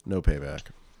payback. no payback.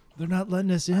 They're not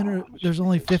letting us in, or there's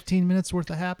only 15 minutes worth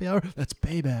of happy hour. That's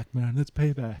payback, man. That's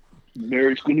payback.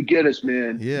 Mary's going to get us,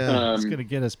 man. Yeah. It's gonna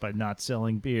get us by not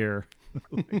selling beer.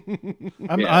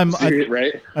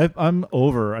 Right? I'm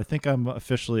over. I think I'm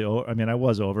officially over. I mean, I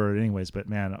was over it anyways, but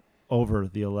man, over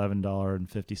the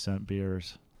 $11.50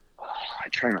 beers. I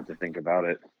try not to think about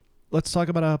it. Let's talk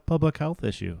about a public health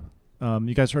issue.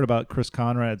 You guys heard about Chris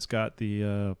Conrad's got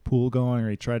the pool going, or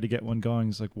he tried to get one going.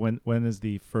 He's like, when is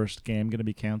the first game going to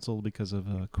be canceled because of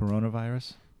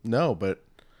coronavirus? No, but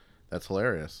that's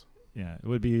hilarious. Yeah, it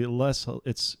would be less.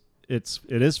 It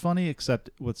is funny, except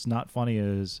what's not funny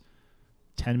is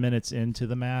 10 minutes into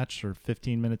the match or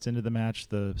 15 minutes into the match,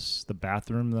 the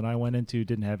bathroom that I went into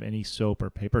didn't have any soap or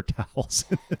paper towels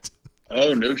in it.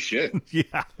 Oh, no shit.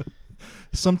 Yeah.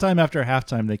 Sometime after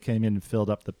halftime, they came in and filled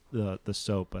up the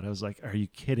soap, but I was like, "Are you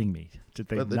kidding me? Did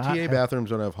they?" But the not TA have...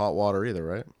 bathrooms don't have hot water either,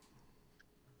 right?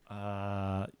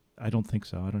 I don't think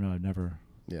so. I don't know. I've never.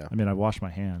 Yeah. I mean, I wash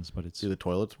my hands, but it's. Do the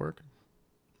toilets work?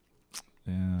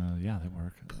 Yeah, they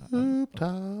work. Poop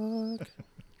talk.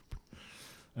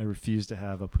 I refuse to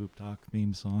have a poop talk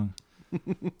theme song.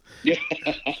 Yeah.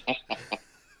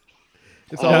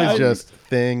 It's always just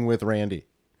thing with Randy.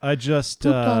 I just,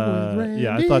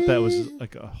 I thought that was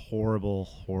like a horrible,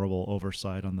 horrible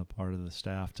oversight on the part of the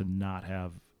staff to not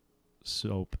have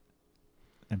soap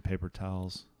and paper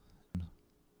towels.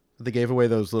 They gave away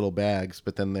those little bags,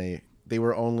 but then they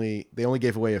only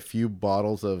gave away a few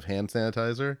bottles of hand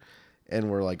sanitizer, and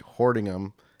were like hoarding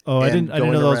them. Oh, I didn't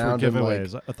know those were around and,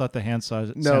 giveaways. like, I thought the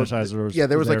sanitizer was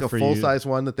there was like a for full you. size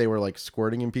one that they were like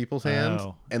squirting in people's hands,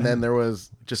 Oh. and then there was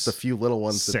just a few little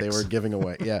ones that they 6. were giving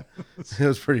away. Yeah, it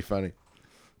was pretty funny.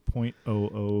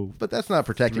 0.00. But that's not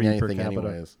protecting 3 per anything, capita.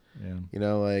 anyways. Yeah. You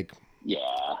know, like Yeah.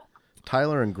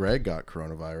 Tyler and Greg got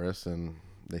coronavirus, and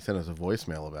they sent us a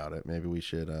voicemail about it. Maybe we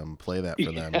should play that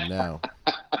for them now.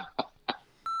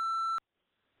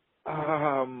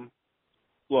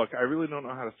 Look, I really don't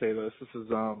know how to say this. This is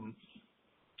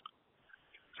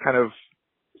it's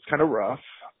kind of rough.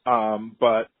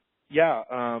 But yeah,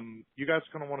 you guys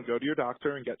kind of want to go to your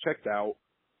doctor and get checked out.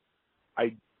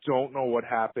 I don't know what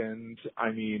happened.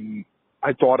 I mean,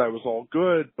 I thought I was all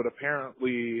good, but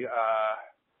apparently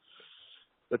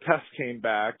the tests came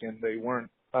back and they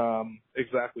weren't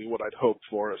exactly what I'd hoped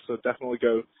for. So definitely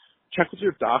go check with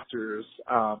your doctors.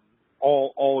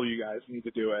 All of you guys need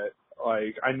to do it.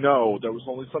 Like, I know there was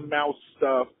only some mouse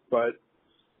stuff, but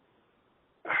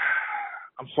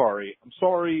I'm sorry.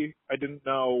 I didn't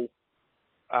know.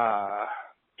 God,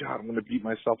 I'm going to beat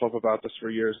myself up about this for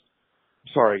years.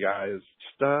 I'm sorry, guys.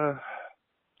 Just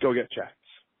go get checked.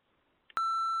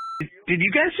 Did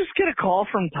you guys just get a call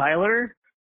from Tyler?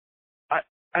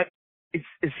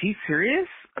 Is he serious?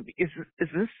 I mean, is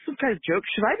this some kind of joke?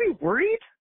 Should I be worried?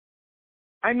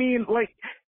 I mean, like,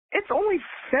 it's only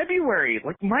February.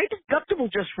 Like, my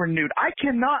deductible just renewed. I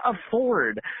cannot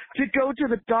afford to go to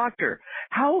the doctor.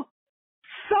 How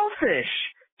selfish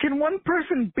can one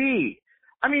person be?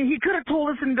 I mean, he could have told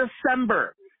us in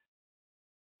December.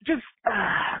 Just,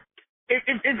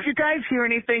 if you guys hear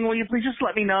anything, will you please just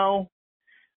let me know?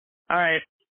 All right.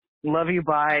 Love you.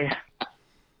 Bye.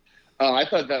 Oh, I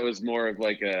thought that was more of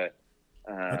like a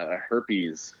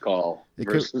herpes call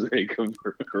versus a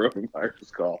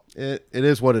coronavirus call. It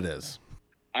is what it is.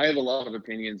 I have a lot of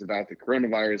opinions about the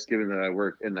coronavirus, given that I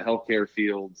work in the healthcare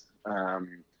field.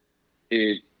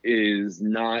 It is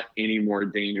not any more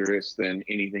dangerous than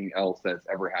anything else that's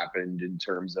ever happened in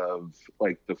terms of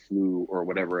like the flu or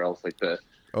whatever else. Like the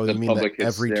you mean public that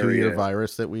every hysteria. 2-year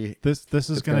virus that we This is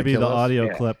going to gonna be kill the us? audio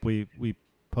Yeah. clip we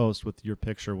post with your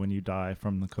picture when you die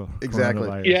from the Exactly.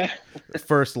 coronavirus. Yeah,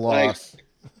 first loss.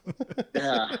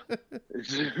 yeah.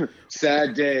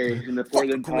 Sad day in the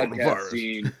Portland podcast coronavirus.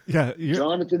 scene. Yeah,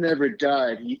 Jonathan never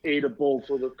died. He ate a bowl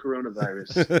full of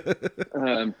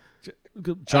coronavirus.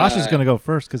 Josh is going to go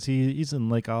first because he's in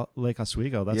Lake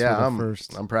Oswego. That's Yeah, where the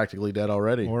first I'm practically dead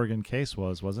already. Oregon case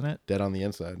wasn't it? Dead on the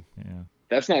inside. Yeah.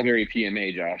 That's not very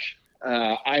PMA, Josh.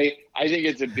 I think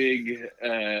it's a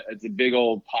big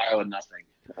old pile of nothing.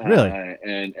 Really?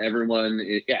 And everyone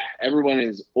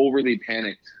is overly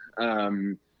panicked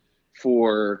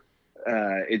for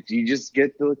it. You just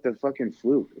get the fucking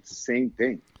flu. It's the same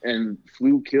thing, and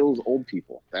flu kills old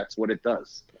people. That's what it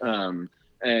does.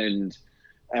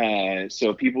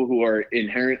 So people who are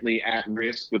inherently at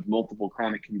risk with multiple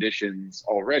chronic conditions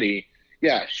already,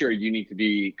 yeah, sure, you need to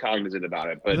be cognizant about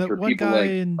it. But That for one people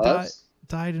guy like us,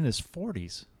 died in his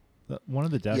 40s. One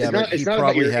of the deaths. Yeah, It's but not- he it's not about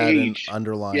probably your had age. an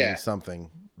underlying Yeah. something.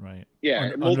 Right. yeah,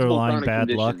 multiple underlying chronic bad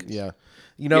luck. conditions. Yeah.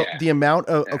 You know, Yeah. the amount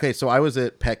of... Okay, so I was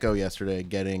at Petco yesterday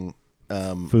getting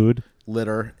Food.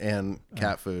 litter and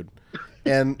cat food.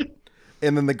 And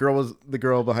then the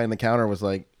girl behind the counter was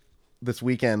like, this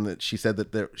weekend that she said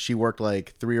that she worked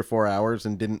like 3 or 4 hours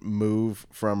and didn't move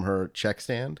from her check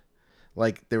stand.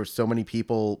 Like there were so many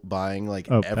people buying like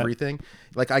Oh, pet- everything.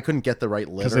 Like I couldn't get the right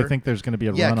litter. Because I think there's going to be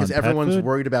a yeah, run on because pet everyone's food.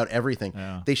 worried about everything.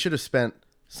 Yeah. They should have spent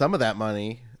some of that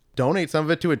money, donate some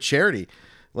of it to a charity.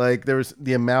 Like there was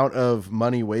the amount of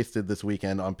money wasted this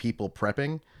weekend on people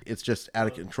prepping. It's just out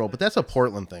of control. But that's a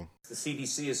Portland thing. The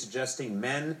CDC is suggesting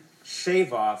men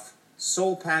shave off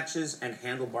soul patches and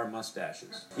handlebar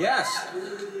mustaches. Yes.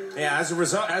 Yeah, as a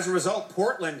result,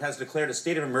 Portland has declared a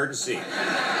state of emergency.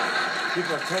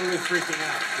 People are totally freaking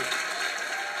out.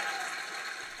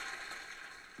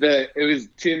 It was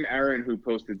Tim Aaron who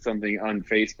posted something on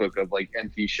Facebook of like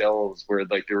empty shelves where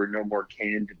like there were no more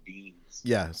canned beans.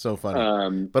 Yeah, so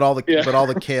funny. But all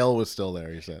the kale was still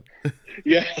there, he said.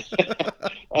 Yeah.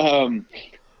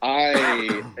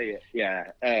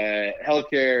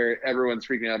 Healthcare, everyone's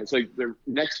freaking out. It's like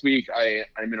next week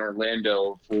I'm in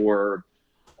Orlando for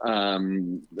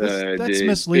that's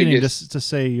misleading to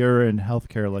say you're in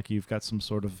healthcare like you've got some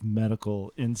sort of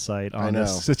medical insight on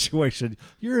this situation.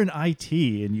 You're in IT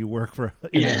and you work for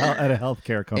at a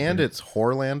healthcare company. And it's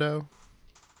Horlando.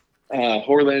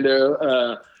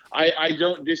 Horlando. I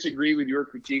don't disagree with your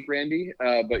critique, Randy,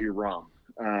 but you're wrong.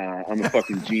 I'm a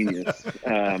fucking genius.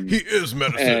 He is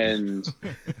medicine.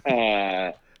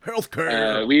 And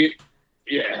healthcare.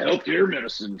 Healthcare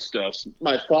medicine stuff.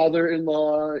 My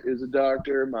father-in-law is a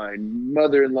doctor. My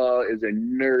mother-in-law is a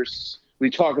nurse. We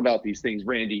talk about these things,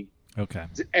 Randy. Okay.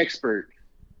 He's an expert.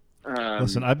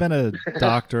 Listen, I've been a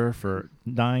doctor for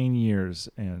 9 years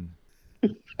and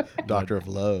doctor of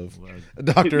love. A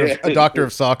doctor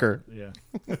of soccer. Yeah.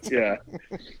 Yeah.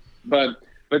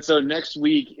 But so next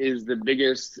week is the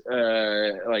biggest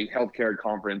like healthcare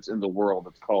conference in the world.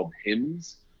 It's called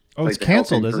HIMSS. Oh, it's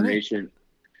canceled, isn't it?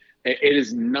 It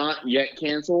is not yet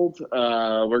canceled.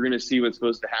 We're going to see what's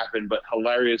supposed to happen. But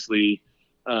hilariously,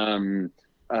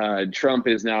 Trump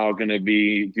is now going to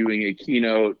be doing a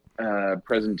keynote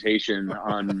presentation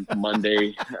on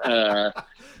Monday to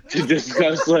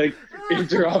discuss like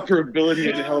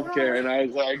interoperability in healthcare. And I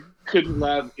was like, couldn't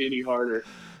laugh any harder.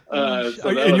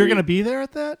 And you're going to be there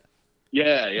at that?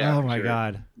 Yeah. Oh my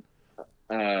God.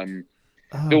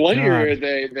 The one year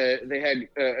they had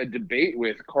a debate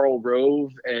with Karl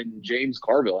Rove and James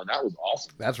Carville, and that was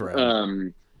awesome. That's right.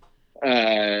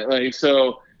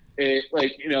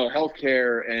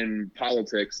 Healthcare and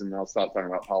politics, and I'll stop talking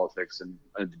about politics and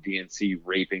the DNC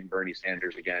raping Bernie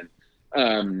Sanders again.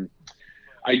 I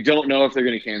don't know if they're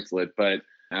going to cancel it, but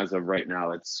as of right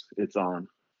now, it's on.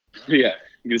 Yeah,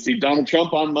 you're going to see Donald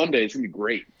Trump on Monday. It's going to be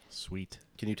great. Sweet.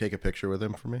 Can you take a picture with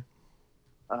him for me?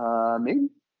 Maybe.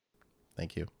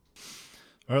 Thank you.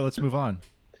 All right, let's move on.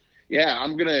 Yeah,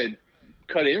 I'm going to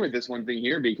cut in with this one thing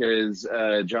here because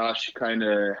Josh kind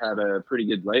of had a pretty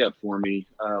good layup for me.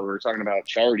 We were talking about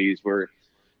charities where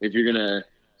if you're going to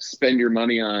spend your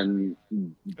money on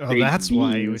that's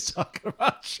why he was talking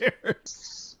about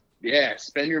charities. Yeah,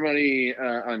 spend your money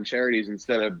on charities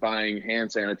instead of buying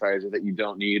hand sanitizer that you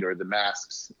don't need or the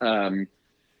masks.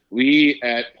 We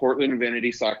at Portland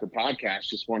Vanity Soccer Podcast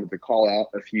just wanted to call out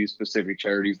a few specific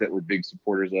charities that we're big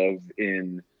supporters of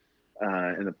in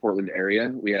the Portland area.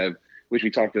 We have, which we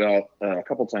talked about a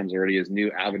couple times already, is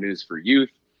New Avenues for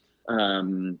Youth.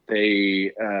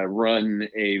 They run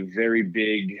a very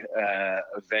big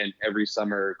event every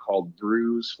summer called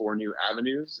Brews for New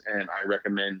Avenues, and I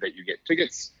recommend that you get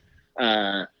tickets.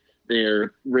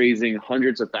 They're raising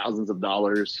hundreds of thousands of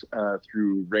dollars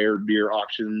through rare beer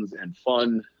auctions and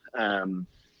fun.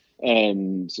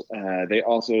 They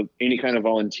also, any kind of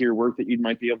volunteer work that you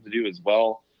might be able to do as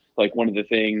well. Like one of the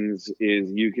things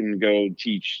is you can go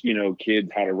teach,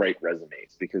 kids how to write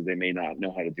resumes because they may not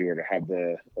know how to do it or have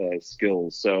the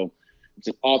skills. So it's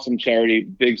an awesome charity,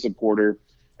 big supporter.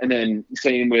 And then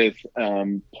same with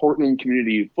Portland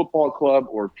Community Football Club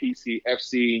or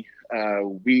PCFC.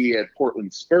 We at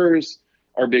Portland Spurs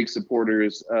are big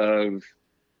supporters of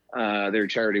their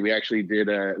charity. We actually did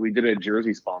a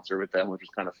jersey sponsor with them, which was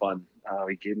kind of fun.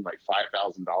 We gave them like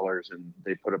 $5,000 and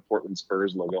they put a Portland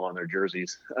Spurs logo on their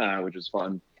jerseys, which was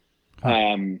fun.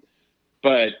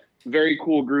 But very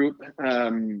cool group.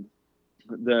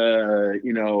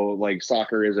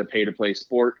 Soccer is a pay to play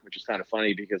sport, which is kind of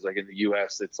funny because like in the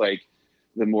US, it's like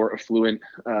the more affluent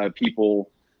people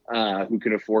who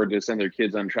can afford to send their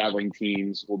kids on traveling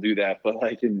teams will do that. But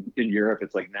like in Europe,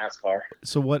 it's like NASCAR.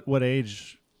 So what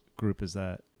age group is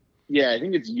that? Yeah, I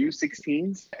think it's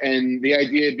U16s. And the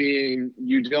idea being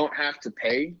you don't have to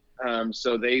pay.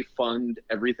 So they fund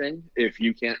everything if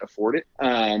you can't afford it.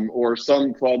 Or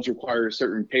some clubs require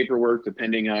certain paperwork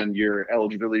depending on your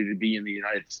eligibility to be in the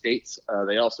United States.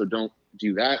 They also don't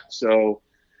do that. So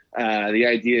the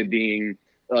idea being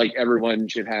like everyone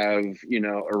should have,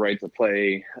 a right to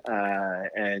play.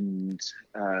 And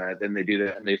then they do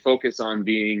that, and they focus on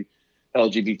being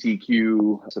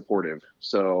LGBTQ supportive.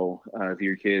 So if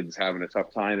your kid's having a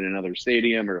tough time in another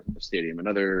stadium or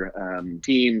another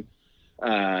team,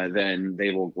 then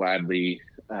they will gladly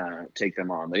take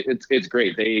them on. It's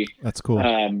great. That's cool.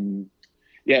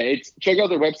 Check out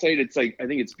their website. It's I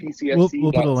think it's PCFC.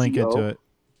 We'll put a link into it.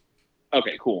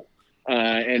 Okay, cool.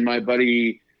 And my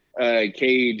buddy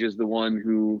Cage is the one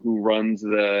who runs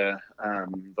the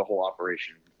whole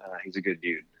operation. He's a good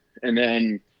dude. And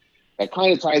then that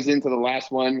kind of ties into the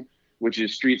last one, which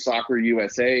is Street Soccer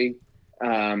USA.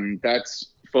 That's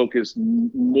focused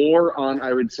more on,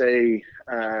 I would say,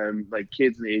 like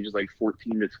kids in the ages like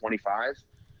 14 to 25,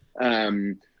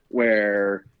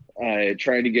 where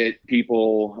trying to get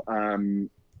people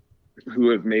who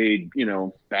have made,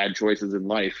 bad choices in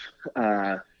life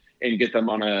and get them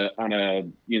on a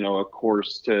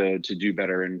course to do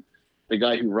better. And the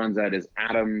guy who runs that is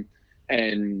Adam.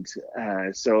 And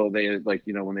so they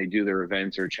when they do their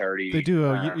events or charity, they do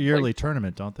a yearly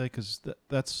tournament, don't they? Because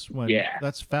that's when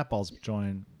that's Fatballs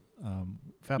join.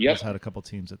 Fatballs had a couple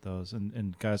teams at those,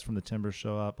 and guys from the Timbers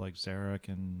show up, like Zarek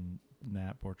and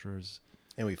Nat Borchers,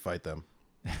 and we fight them.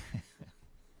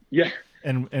 Yeah,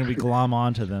 and we glom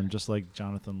onto them just like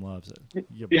Jonathan loves it.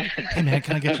 Yeah. Hey man,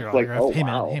 can I get your autograph? Hey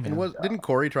man. And didn't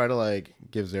Corey try to like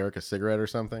give Zarek a cigarette or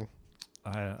something?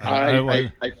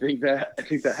 I think that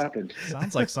happened.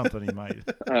 Sounds like something he might.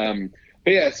 But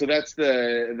yeah, so that's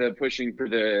the pushing for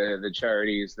the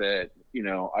charities that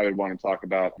I would want to talk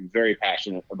about. I'm very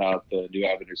passionate about the New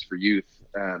Avenues for Youth.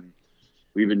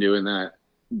 We've been doing that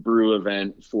brew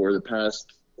event for the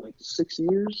past 6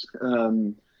 years,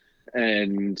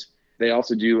 and they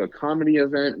also do a comedy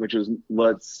event, which is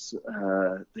what is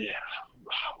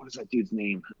that dude's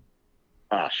name?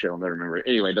 Shit, I'll never remember it.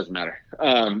 Anyway, it doesn't matter.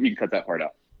 You can cut that part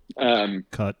out.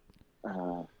 Cut.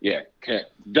 Yeah. Okay.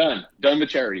 Done with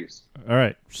charities. All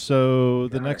right. So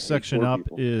the next section up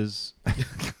is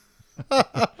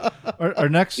our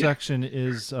next section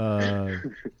is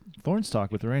Thorns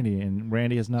Talk with Randy, and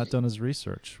Randy has not done his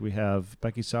research. We have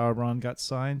Becky Sauerbrunn got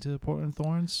signed to Portland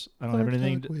Thorns. I don't have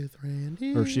anything with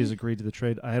Randy. Or she's agreed to the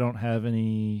trade. I don't have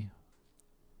a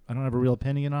real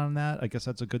opinion on that. I guess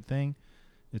that's a good thing.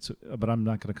 But I'm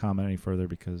not going to comment any further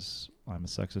because I'm a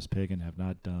sexist pig and have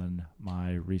not done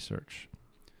my research.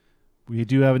 We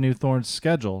do have a new Thorns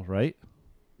schedule, right?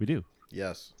 We do.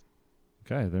 Yes.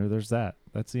 Okay, there's that.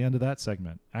 That's the end of that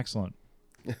segment. Excellent.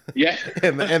 Yeah.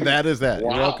 and that is that.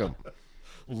 Wow.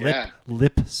 You're welcome.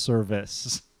 Lip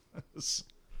service.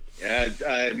 Yeah,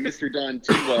 Mr. Don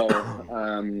Tidwell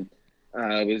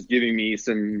was giving me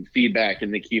some feedback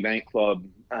in the Key Bank Club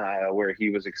where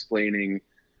he was explaining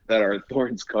that our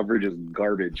Thorns coverage is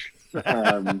garbage.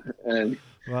 I don't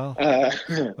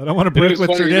want to break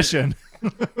with tradition.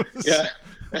 Yeah,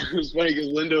 it was funny because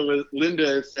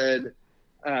Linda said,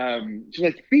 she's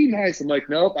like, "Be nice." I'm like,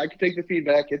 "Nope, I can take the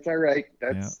feedback. It's all right.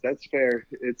 That's fair.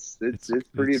 It's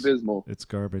pretty abysmal. It's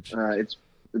garbage. It's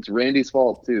Randy's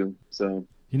fault too. So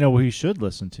what you should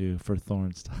listen to for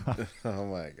Thorns Talk. Oh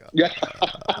my god. Yeah.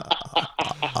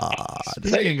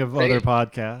 Speaking of other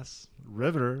podcasts,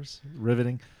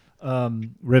 riveting.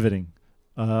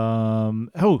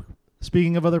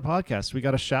 Speaking of other podcasts, we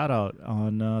got a shout out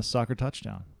on Soccer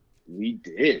Touchdown. We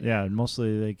did. Yeah, and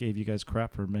mostly they gave you guys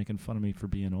crap for making fun of me for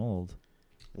being old.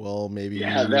 Well, maybe you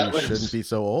was... shouldn't be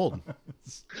so old.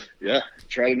 Yeah,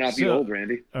 try to not be old,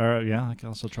 Randy. Yeah, I can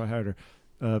also try harder.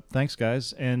 Thanks,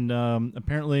 guys. And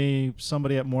apparently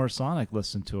somebody at More Sonic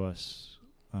listened to us.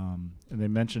 And they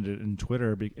mentioned it in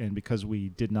Twitter, and because we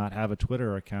did not have a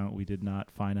Twitter account, we did not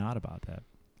find out about that.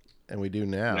 And we do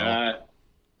now.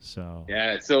 So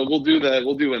we'll do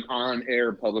an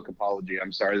on-air public apology.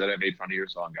 I'm sorry that I made fun of your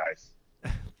song, guys.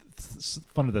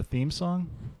 Fun of the theme song,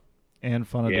 and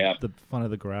fun of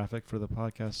the graphic for the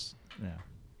podcast.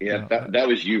 Yeah, that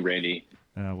was you, Randy.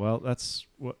 Well, that's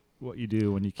what you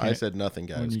do when you can't. I said nothing,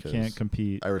 guys. When you can't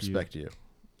compete, I respect you.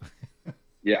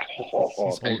 Yeah.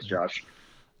 Thanks, Josh.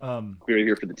 We're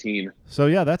here for the team. So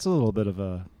yeah, that's a little bit of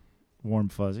a warm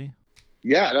fuzzy.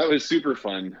 Yeah, that was super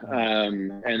fun.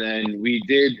 And then we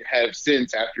did have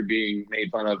since, after being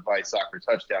made fun of by Soccer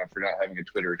Touchdown for not having a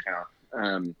Twitter account,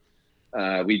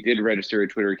 we did register a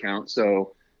Twitter account.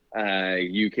 So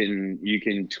you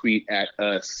can tweet at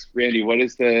us. Randy, what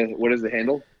is the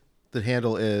handle? The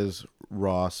handle is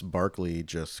Ross Barkley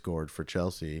just scored for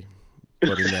Chelsea,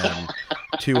 putting them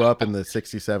 2-up in the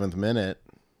 67th minute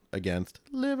against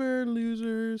liver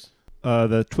losers.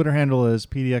 The Twitter handle is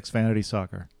PDX Vanity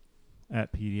Soccer.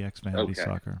 At PDX Vanity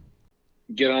Soccer.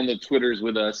 Get on the Twitters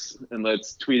with us and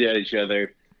let's tweet at each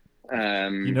other.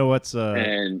 You know what's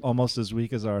and almost as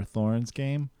weak as our Thorns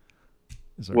game?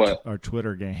 Is our, What? Our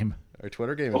Twitter game. Our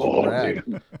Twitter game is Oh, rad.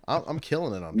 dude. I'm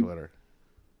killing it on Twitter.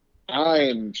 I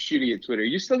am shitty at Twitter.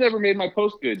 You still never made my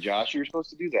post good, Josh. You were supposed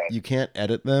to do that. You can't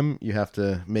edit them. You have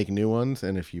to make new ones,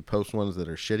 and if you post ones that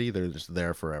are shitty, they're just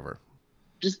there forever.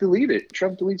 Just delete it.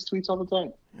 Trump deletes tweets all the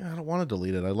time. Yeah, I don't want to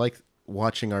delete it. I like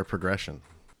watching our progression.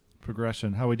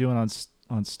 Progression. How are we doing on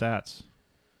stats?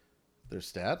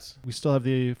 There's stats? We still have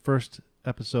the first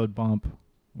episode bump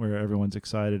where everyone's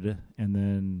excited, and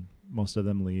then most of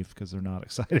them leave because they're not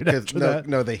excited after that.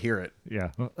 No, they hear it.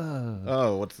 Yeah.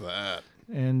 Oh, what's that?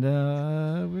 And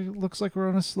it looks like we're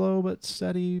on a slow but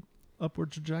steady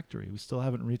upward trajectory. We still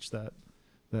haven't reached that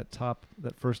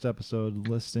first episode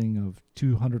listing of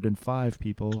 205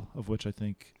 people, of which I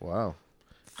think Wow.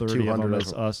 30 of them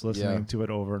is us listening to it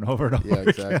over and over and over. Yeah,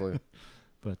 exactly.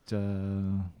 But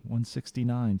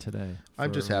 169 today.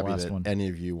 I'm just for the happy last that one. any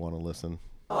of you want to listen.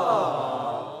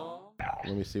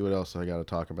 Let me see what else I got to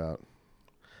talk about.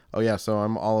 Oh, yeah, so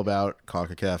I'm all about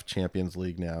CONCACAF Champions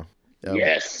League now.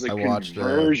 Yes, the I watched the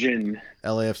conversion.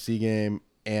 LAFC game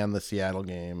and the Seattle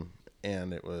game,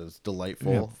 and it was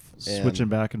delightful. Yeah, switching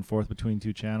back and forth between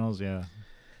two channels, yeah.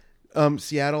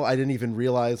 Seattle, I didn't even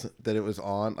realize that it was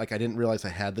on. Like, I didn't realize I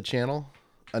had the channel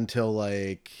until,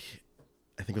 like,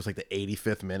 I think it was, like, the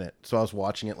 85th minute. So I was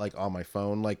watching it, like, on my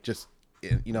phone, like, just,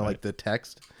 you know, Right. like the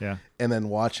text. Yeah. And then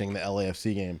watching the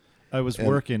LAFC game. I was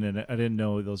working, and I didn't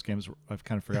know those games. I've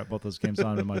kind of forgot both those games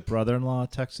on. And my brother-in-law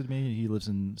texted me. He lives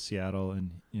in Seattle,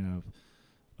 and you know,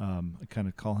 I kind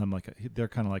of call him they're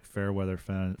kind of like fair weather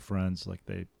friends. Like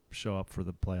they show up for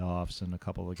the playoffs and a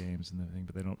couple of games and everything,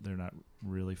 but they're not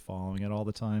really following it all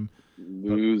the time.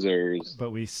 Losers.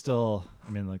 But we still,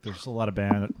 I mean, like there's a lot of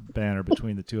banner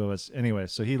between the two of us. Anyway,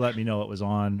 so he let me know it was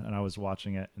on, and I was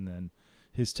watching it, and then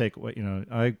his takeaway. You know,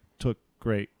 I took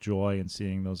great joy in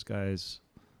seeing those guys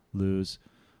lose.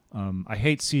 I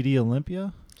hate CD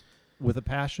Olympia with a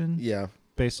passion. Yeah.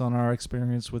 Based on our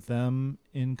experience with them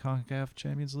in CONCACAF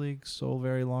Champions League so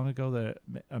very long ago that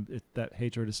that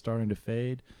hatred is starting to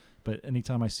fade. But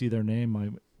anytime I see their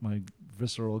name, my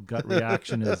visceral gut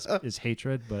reaction is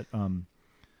hatred. But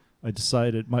I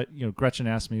decided Gretchen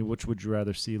asked me, which would you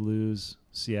rather see lose,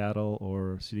 Seattle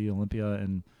or CD Olympia?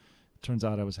 And it turns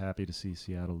out I was happy to see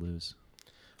Seattle lose.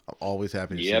 I'm always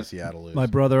happy to see Seattle lose. My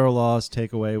brother-in-law's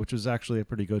takeaway, which was actually a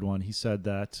pretty good one, he said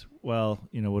that, well,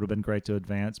 it would have been great to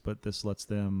advance, but this puts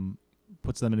them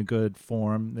in a good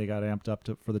form. They got amped up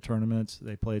for the tournament.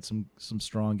 They played some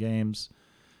strong games,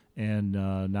 and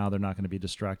now they're not going to be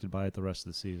distracted by it the rest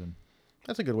of the season.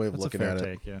 That's a good way of That's looking a fair at it.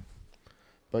 take, yeah.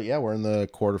 But yeah, we're in the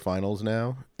quarterfinals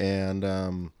now,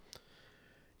 and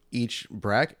each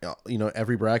bracket,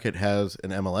 every bracket has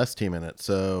an MLS team in it.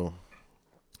 So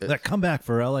that comeback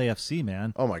for LAFC,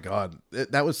 man. Oh my God,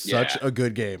 that was such a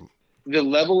good game. The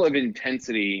level of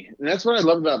intensity, and that's what I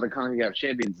love about the CONCACAF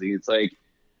Champions League. It's like,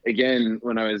 again,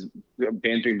 when I was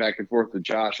bantering back and forth with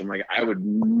Josh, I'm like, I would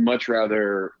much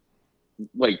rather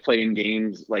like play in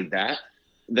games like that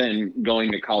than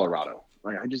going to Colorado.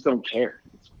 Like, I just don't care.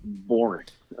 It's boring.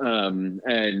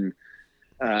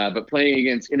 But playing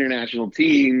against international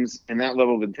teams and that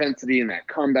level of intensity and that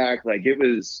comeback, like it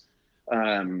was,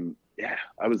 that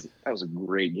was a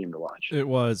great game to watch. It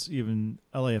was. Even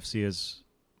LAFC is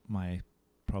my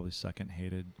probably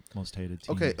most hated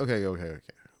team. Okay.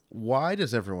 Why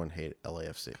does everyone hate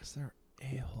LAFC? Because they're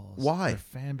a-holes. Why? Their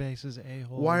fan base is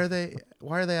a-holes. Why are they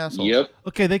assholes? Yep.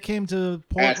 Okay, they came to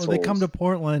Portland. Assholes. They come to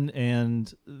Portland,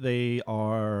 and they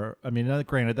are. I mean,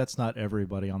 granted, that's not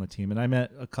everybody on the team. And I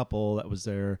met a couple that was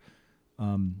there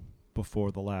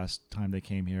before the last time they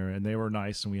came here, and they were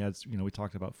nice. And we had, we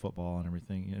talked about football and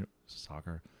everything,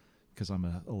 soccer, because I'm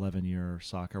a 11-year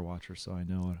soccer watcher, so I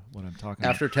know what I'm talking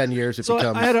about. After 10 years, it So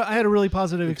becomes. I had a really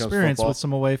positive experience football. with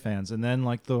some away fans, and then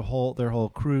like their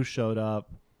whole crew showed up,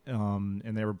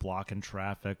 and they were blocking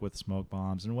traffic with smoke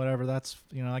bombs and whatever. That's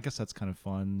I guess that's kind of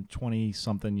fun.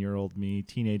 20-something-year-old me,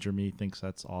 teenager me thinks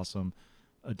that's awesome.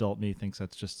 Adult me thinks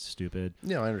that's just stupid.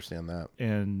 Yeah, I understand that.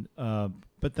 And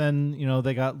but then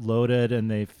they got loaded and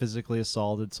they physically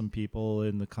assaulted some people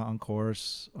in the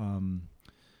concourse.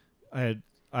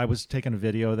 I was taking a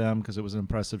video of them because it was an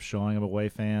impressive showing of away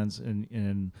fans,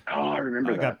 and I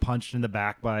remember I that. got punched in the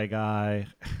back by a guy,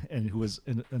 and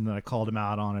and then I called him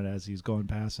out on it as he's going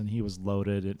past, and he was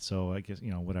loaded. And so I guess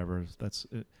whatever. That's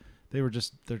it. They're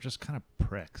just kind of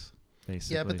pricks,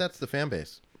 basically. Yeah, but that's the fan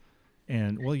base.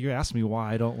 And well, you asked me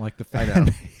why I don't like the fan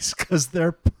base because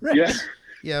they're pricks. Yeah.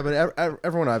 Yeah, but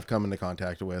everyone I've come into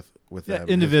contact with them,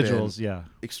 individuals, has been yeah,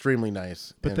 extremely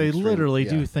nice. but and they extreme- literally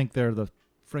yeah. do think they're the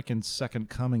frickin' second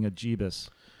coming of Jeebus.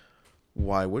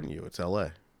 Why wouldn't you? It's LA.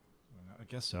 I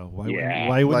guess so. Why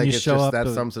Yeah. wouldn't you it's show just, up? that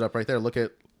to, sums it up right there. Look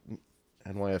at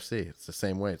NYFC. It's the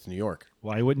same way. It's New York.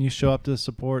 Why wouldn't you show up to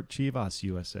support Chivas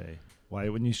USA? Why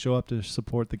wouldn't you show up to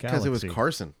support the Galaxy? Because it was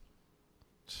Carson.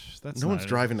 That's No one's not-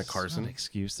 driving to it's Carson. not an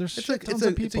excuse. There's It's tons of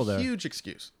it's people a there. huge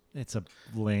excuse. It's a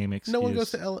lame excuse. No one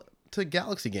goes to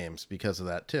Galaxy games because of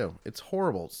that too. It's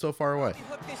horrible. It's so far away.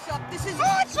 Hook this up. This is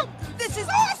awesome. This is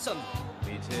awesome.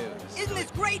 Me too. Isn't this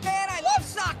great, man? I love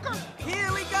soccer. Here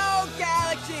we go,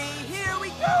 Galaxy. Here we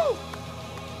go.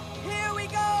 Here we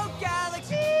go,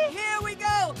 Galaxy. Here we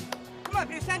go. Come on,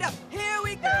 Peter, stand up. Here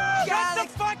we go, Galaxy. Shut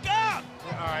the fuck up!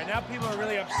 All right, now people are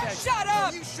really upset. Shut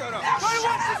up. You shut up.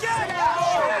 Once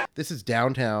again. This is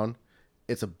downtown.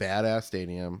 It's a badass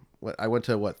stadium. I went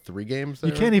to 3 games there?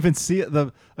 You can't even see it.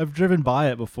 I've driven by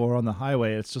it before on the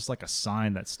highway. It's just like a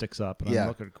sign that sticks up. And Yeah. I'm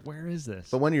looking, where is this?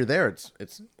 But when you're there, it's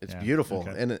Yeah, beautiful,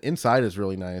 okay. and inside is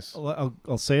really nice.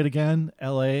 I'll say it again.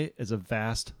 LA is a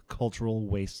vast cultural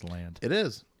wasteland. It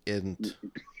is. And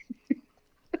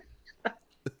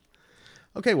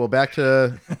okay, well, back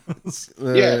to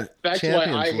back to why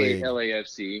I hate League.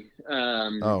 LAFC.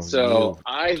 Oh, so you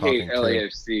I talking hate too.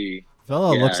 LAFC.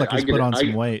 Fella Yeah, looks like I he's get put it. on I some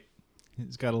get- weight.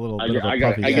 He's got a little I bit get, of a I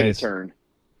puffy got a face. turn.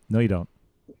 No, you don't.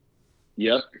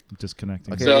 Yep.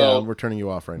 Disconnecting. Okay, So- yeah, we're turning you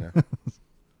off right now.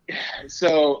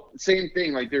 So same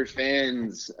thing. Like their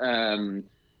fans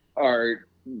are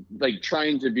like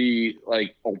trying to be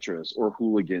like ultras or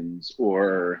hooligans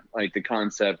or like the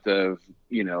concept of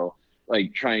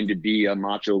like trying to be a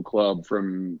macho club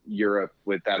from Europe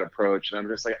with that approach. And I'm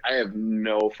just like, I have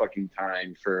no fucking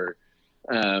time for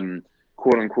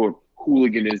quote unquote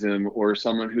hooliganism or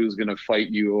someone who's going to fight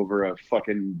you over a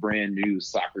fucking brand new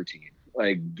soccer team.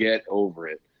 Like, get over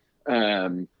it.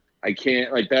 I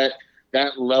can't like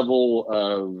that level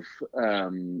of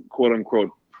quote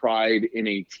unquote pride in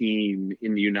a team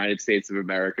in the United States of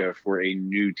America for a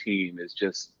new team is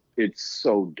just, it's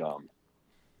so dumb.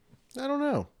 I don't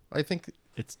know. I think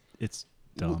It's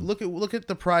dumb. look at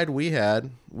the pride we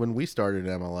had when we started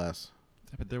MLS.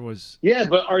 But there was Yeah,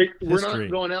 but we're History.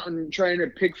 not going out and trying to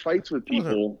pick fights with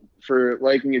people for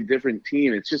liking a different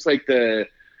team. It's just like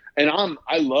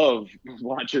I love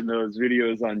watching those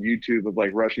videos on YouTube of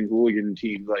like Russian hooligan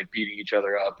teams like beating each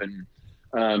other up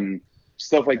and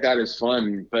stuff like that is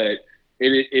fun, but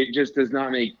it just does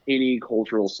not make any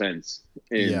cultural sense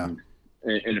in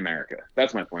America.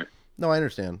 That's my point. No, I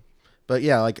understand. But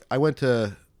yeah, like I went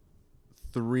to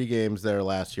 3 games there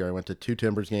last year. I went to 2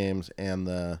 Timbers games and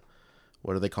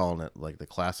what are they calling it? Like the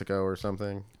Classico or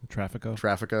something? Traffico.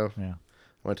 Traffico. Yeah.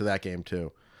 I went to that game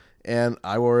too. And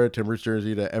I wore a Timbers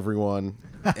jersey to everyone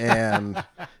and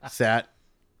sat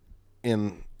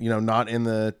in, not in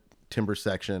the Timber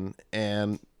section.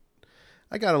 And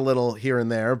I got a little here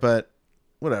and there, but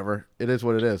whatever. It is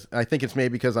what it is. I think it's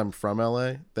maybe because I'm from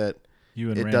LA that You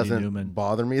and it Randy doesn't Newman.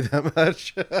 bother me that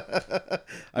much.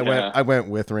 I went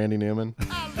with Randy Newman.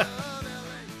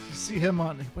 You see him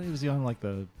on? What was he on? Like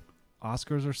the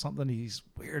Oscars or something? He's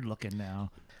weird looking now.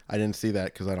 I didn't see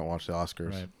that because I don't watch the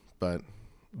Oscars. Right. But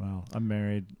Well, I'm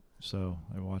married, so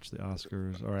I watch the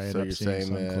Oscars, or I end So up you're seeing saying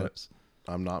some that- clips.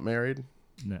 I'm not married.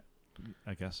 No,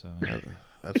 I guess so.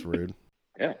 That's rude.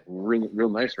 Yeah, real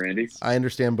nice, Randy. I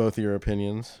understand both of your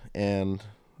opinions, and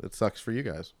it sucks for you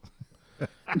guys.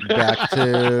 Back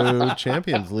to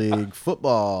Champions League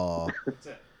football.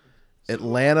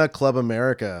 Atlanta Club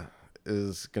America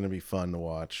is going to be fun to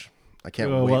watch. I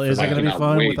can't wait. Well, for is it that. going to be cannot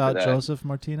fun wait for without that. Joseph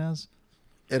Martinez?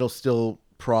 It'll still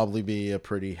probably be a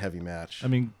pretty heavy match. I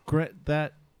mean,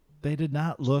 that they did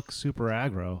not look super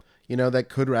aggro. That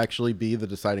could actually be the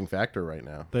deciding factor right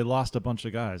now. They lost a bunch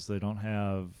of guys. They don't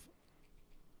have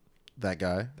That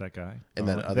guy. that guy And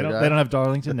that They other don't- guy? They don't have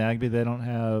Darlington Nagby. They don't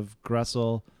have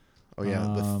Gressel. Oh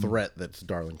yeah, the threat that's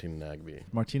Darlington Nagby.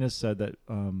 Martinez said that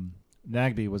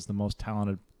Nagby was the most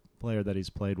talented player that he's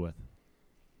played with.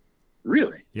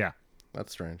 Really? Yeah.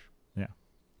 That's strange. Yeah.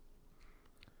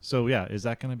 So yeah, is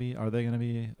that going to be? Are they going to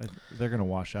be? They're going to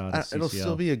wash out. At It'll CCL,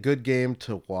 still be a good game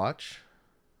to watch.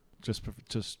 just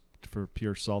for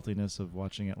pure saltiness of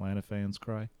watching Atlanta fans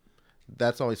cry.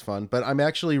 That's always fun. But I'm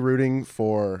actually rooting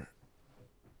for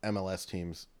MLS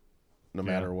teams, no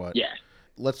matter what. Yeah.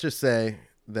 Let's just say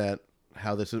that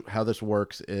how this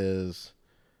works is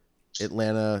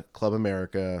Atlanta Club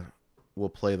America will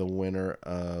play the winner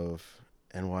of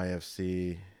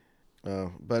NYFC.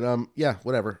 Yeah,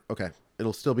 whatever. Okay.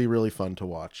 It'll still be really fun to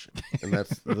watch. And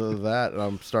that's that.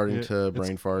 I'm starting to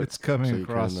brain fart. It's coming so you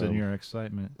across can, in your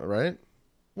excitement. right?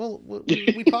 Well,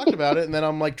 we talked about it, and then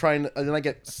I'm like and then I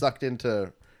get sucked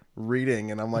into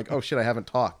reading, and I'm like, oh shit, I haven't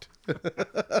talked.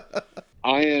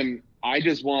 I am I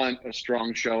just want a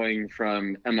strong showing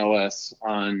from MLS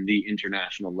on the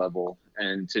international level,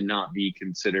 and to not be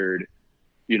considered,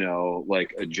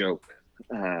 like a joke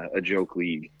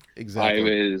league.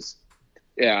 Exactly.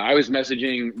 I was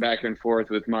messaging back and forth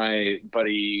with my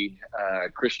buddy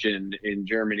Christian in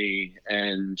Germany,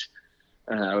 and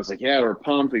I was like, "Yeah, we're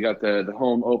pumped. We got the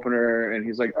home opener," and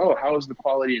he's like, "Oh, how is the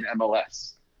quality in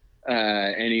MLS?"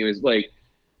 And he was like,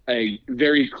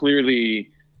 very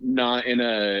clearly not in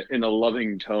a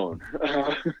loving tone.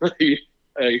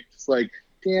 It's like,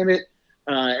 damn it.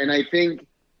 And I think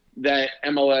that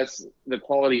MLS, the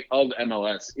quality of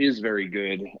MLS is very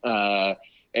good,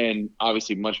 and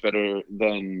obviously much better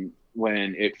than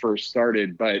when it first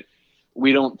started. But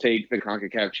we don't take the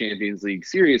CONCACAF Champions League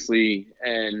seriously,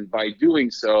 and by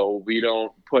doing so, we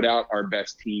don't put out our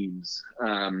best teams,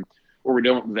 or we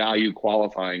don't value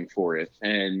qualifying for it.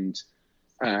 And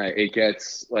it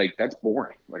gets like, that's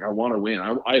boring. Like, I want to win.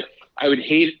 I would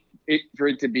hate it for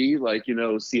it to be like,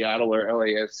 Seattle or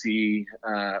LAFC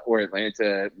or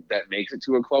Atlanta that makes it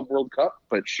to a Club World Cup,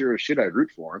 but sure as shit, I'd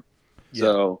root for them. Yeah.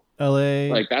 So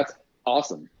LA, that's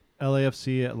awesome.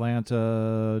 LAFC,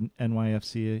 Atlanta,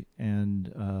 NYFC,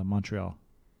 and Montreal.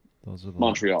 Those are the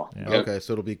Montreal. Yeah. Okay,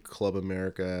 so it'll be Club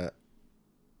America,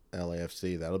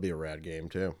 LAFC. That'll be a rad game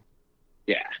too.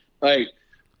 Yeah, like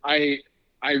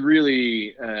I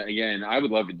really, again, I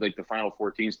would love like the final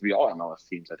four teams to be all MLS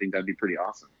teams. I think that'd be pretty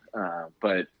awesome.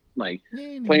 But like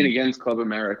playing against Club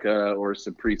America or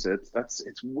Saprissa,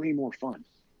 it's way more fun.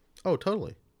 Oh,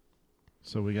 totally.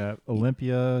 So we got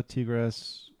Olympia,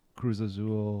 Tigres, Cruz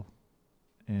Azul,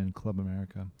 and Club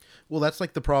America. Well, that's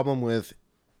like the problem with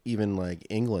even like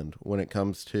England when it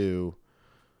comes to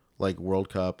like World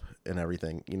Cup and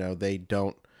everything.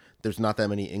 There's not that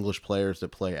many English players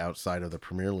that play outside of the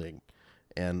Premier League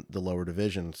and the lower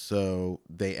divisions, so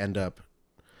they end up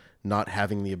not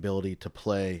having the ability to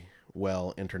play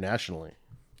well internationally.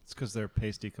 It's because their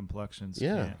pasty complexions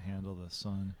can't handle the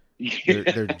sun.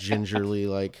 They're gingerly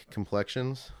like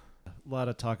complexions. A lot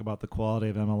of talk about the quality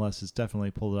of MLS has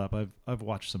definitely pulled it up. I've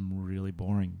watched some really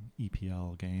boring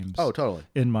EPL games. Oh, totally.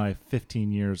 In my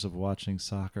 15 years of watching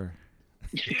soccer.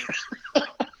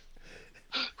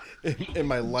 in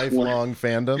my lifelong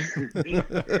fandom.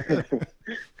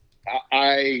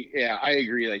 I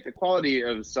agree. Like, the quality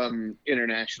of some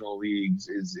international leagues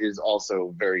is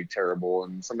also very terrible.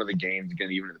 And some of the games,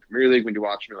 again, even in the Premier League, when you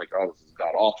watch them, you're like, oh, this is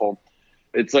god awful.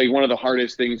 It's like one of the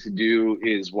hardest things to do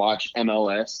is watch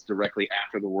MLS directly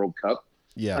after the World Cup.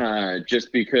 Yeah.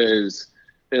 Just because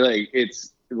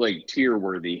it's like tier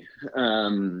worthy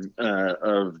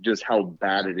of just how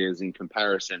bad it is in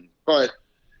comparison. But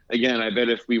again, I bet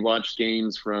if we watched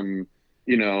games from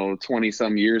 20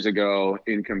 some years ago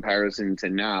in comparison to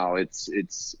now,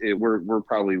 we're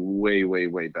probably way, way,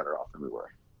 way better off than we were.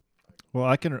 Well,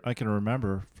 I can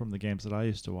remember from the games that I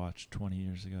used to watch 20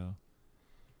 years ago.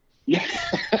 Yeah,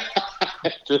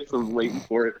 just was waiting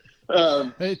for it.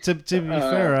 Hey, to be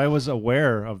fair, I was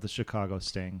aware of the Chicago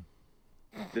Sting.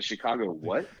 The Chicago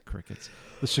what? Crickets.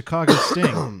 The Chicago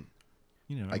Sting.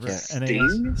 I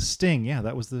can't. Sting, yeah,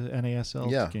 that was the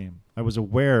NASL game. I was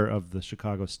aware of the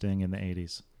Chicago Sting in the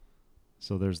 80s.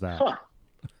 So there's that.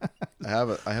 Huh.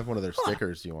 I have one of their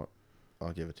stickers you want.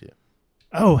 I'll give it to you.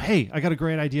 Oh, hey, I got a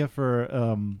great idea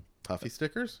for Puffy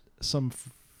stickers? Some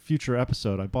future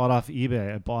episode. I bought off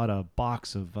eBay. I bought a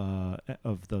box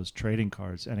of those trading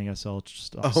cards, NASL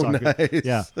stuff. Oh, nice.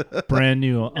 Yeah, brand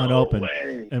new, unopened.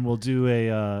 Way. And we'll do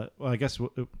a. Well, I guess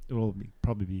it will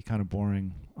probably be kind of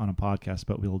boring on a podcast,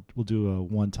 but we'll do a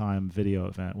one-time video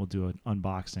event. We'll do an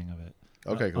unboxing of it.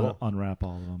 Okay, cool. Unwrap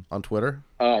all of them on Twitter.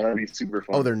 Oh, that'd be super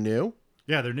fun. Oh, they're new.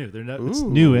 Yeah, they're new. It's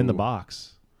new in the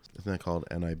box. Isn't that called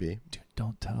NIB? Dude,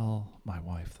 don't tell my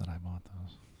wife that I bought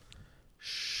those.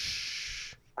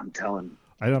 Shh. I'm telling.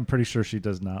 I'm pretty sure she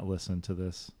does not listen to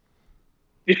this.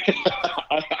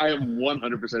 I am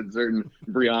 100% certain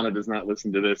Brianna does not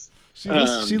listen to this. She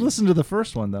listened to the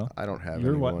first one, though. I don't have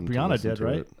Your anyone to Brianna listen did, to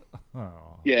right? it. Oh.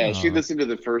 Yeah, she listened to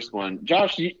the first one.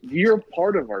 Josh, you're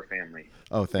part of our family.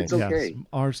 Oh, thanks. It's okay. Yes,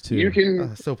 ours too. You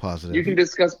can so positive. You can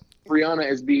discuss Brianna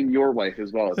as being your wife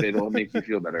as well. It'll make you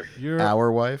feel better.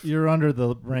 Our wife. You're under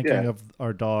the ranking of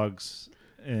our dogs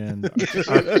and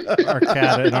our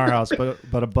cat in our house,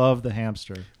 but above the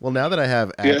hamster. Well, now that I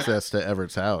have access to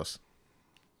Everett's house.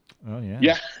 Oh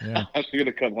yeah. Yeah. I'm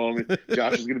gonna come home and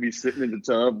Josh is gonna be sitting in the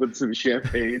tub with some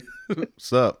champagne.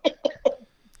 What's up?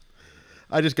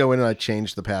 I just go in and I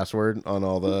change the password on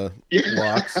all the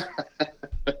locks.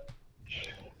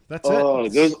 That's it. Oh,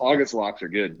 those August locks are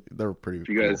good. They're pretty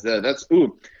cool. You guys,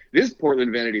 this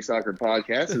Portland Vanity Soccer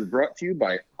podcast is brought to you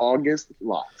by August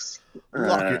Locks.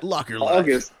 Lock your life.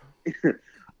 August.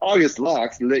 August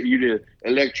Locks let you to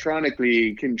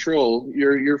electronically control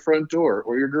your front door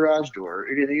or your garage door or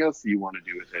anything else that you want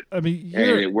to do with it. I mean,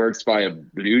 And it works via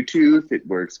Bluetooth. It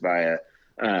works via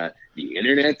the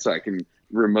internet, so I can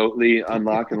remotely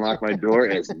unlock and lock my door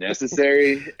as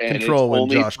necessary. And Control when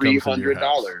it's only Josh comes into your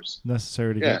house. $300.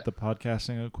 necessary to Yeah. get the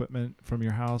podcasting equipment from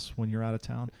your house when you're out of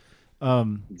town.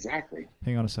 Exactly.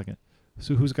 Hang on a second.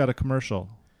 So who's got a commercial?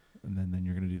 And then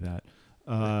you're going to do that.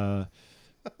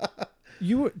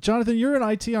 Jonathan, you're in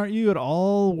IT. Aren't you at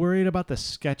all worried about the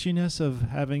sketchiness of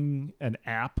having an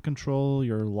app control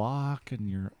your lock and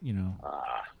your,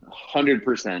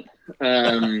 100%.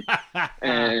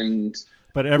 And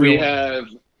but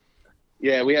everyone,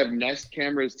 we have Nest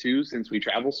cameras too, since we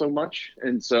travel so much.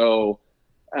 And so,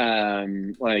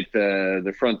 like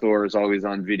the front door is always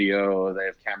on video. They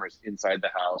have cameras inside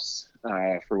the house,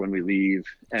 for when we leave.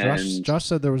 And Josh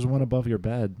said there was one above your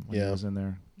bed when he Yeah. was in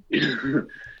there.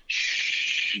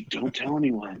 Shh, don't tell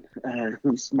anyone.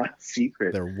 It's my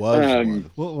secret. There was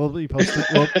one. We'll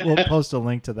post a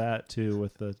link to that too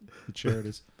with the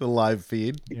charities. The live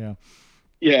feed. Yeah.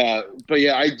 Yeah, but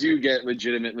yeah, I do get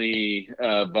legitimately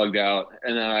bugged out,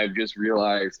 and then I've just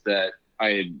realized that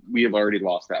we have already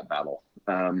lost that battle.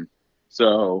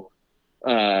 So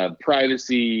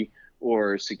privacy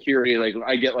or security, like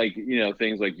I get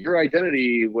things like your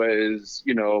identity was,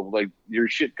 like your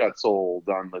shit got sold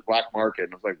on the black market.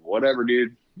 And I was like, whatever,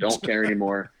 dude, don't care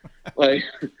anymore. Like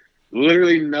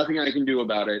literally nothing I can do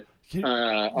about it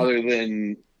other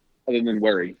than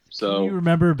worry. So Do you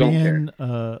remember don't being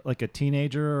like a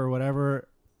teenager or whatever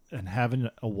and having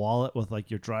a wallet with like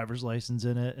your driver's license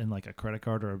in it and like a credit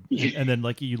card and then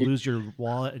like you lose your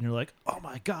wallet and you're like, oh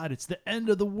my God, it's the end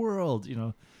of the world.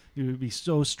 You would be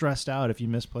so stressed out if you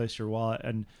misplaced your wallet.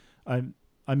 And I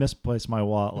misplace my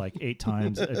wallet like 8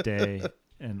 times a day.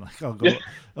 And like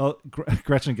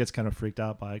Gretchen gets kind of freaked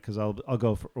out by it because I'll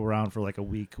go around for like a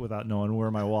week without knowing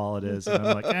where my wallet is, and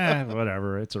I'm like,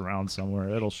 whatever, it's around somewhere,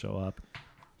 it'll show up.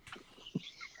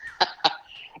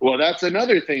 Well, that's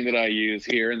another thing that I use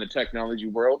here in the technology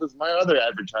world is my other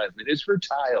advertisement is for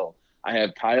Tile. I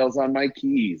have tiles on my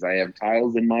keys. I have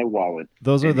tiles in my wallet.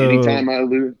 Those are anytime I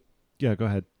lose. Yeah, go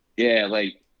ahead. Yeah,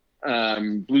 like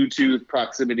Bluetooth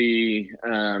proximity.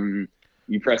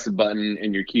 You press a button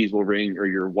and your keys will ring or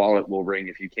your wallet will ring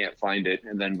if you can't find it,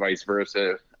 and then vice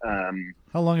versa.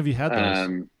 How long have you had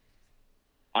those?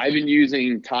 I've been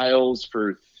using Tiles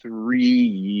for 3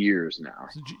 years now.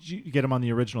 So did you get them on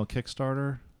the original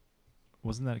Kickstarter?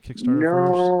 Wasn't that a Kickstarter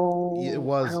No, It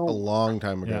was a long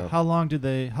time first? ago. Yeah. How long did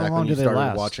they Back when you they started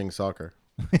last? watching soccer.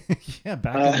 Yeah,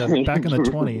 back in the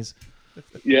 20s.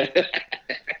 Yeah.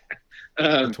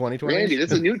 2020s? Randy,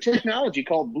 there's a new technology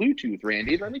called Bluetooth,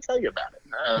 Randy. Let me tell you about it.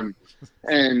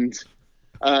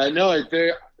 No,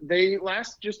 they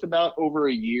last just about over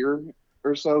a year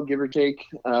or so, give or take.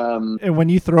 And when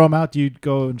you throw them out, do you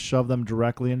go and shove them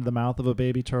directly into the mouth of a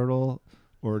baby turtle,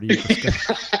 or do you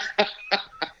just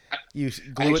You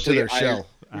glue it to their shell.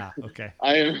 Okay.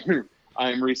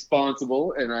 I'm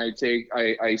responsible, and I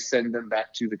send them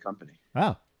back to the company.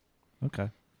 Oh, okay.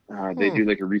 They do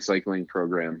like a recycling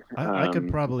program. I could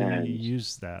probably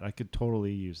use that. I could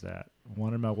totally use that.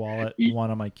 One in my wallet, one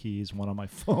on my keys, one on my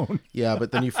phone. Yeah,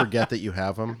 but then you forget that you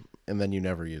have them, and then you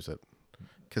never use it.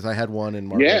 Because I had one in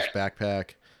Margaret's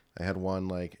backpack. I had one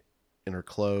like in her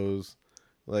clothes.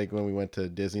 Like when we went to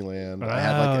Disneyland, I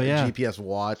had like a GPS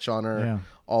watch on her,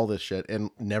 all this shit,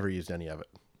 and never used any of it.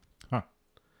 Huh?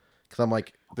 Because I'm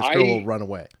like, this girl will run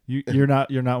away. You're not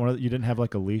one of you didn't have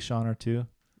like a leash on her too?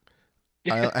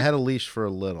 I had a leash for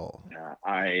a little.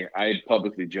 I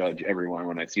publicly judge everyone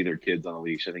when I see their kids on a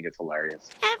leash. I think it's hilarious.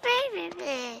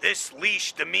 This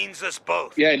leash demeans us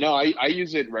both. Yeah, no, I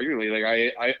use it regularly. Like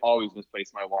I always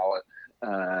misplace my wallet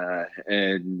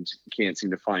and can't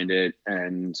seem to find it.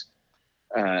 And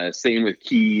same with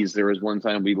keys. There was one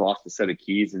time we lost a set of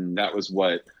keys, and that was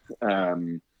what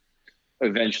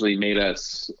eventually made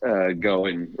us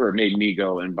made me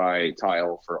go and buy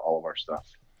Tile for all of our stuff.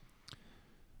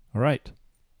 All right.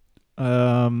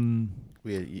 You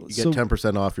get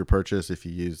 10% off your purchase if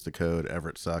you use the code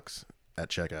Everett Sucks at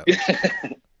checkout.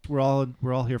 We're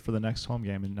all here for the next home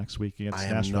game and next week against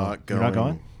Nashville. I am not going. You're not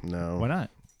going? No. Why not?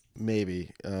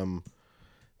 Maybe.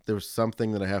 There was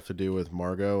something that I have to do with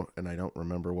Margot, and I don't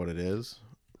remember what it is.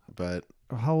 But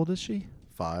how old is she?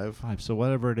 5. 5. So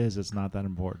whatever it is, it's not that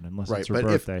important unless it's her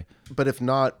birthday. But if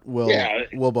not,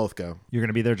 we'll both go. You're going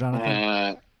to be there,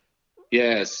 Jonathan?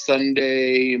 Yeah,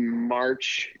 Sunday,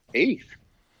 March 8th.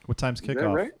 What time's kickoff? Is that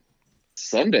right?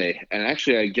 Sunday. And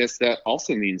actually, I guess that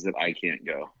also means that I can't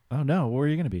go. Oh, no. Where are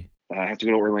you going to be? I have to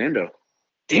go to Orlando.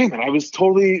 Damn it.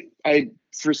 I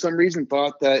for some reason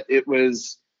thought that it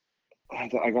was.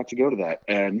 I got to go to that,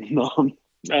 and now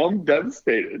I'm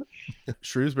devastated.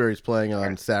 Shrewsbury's playing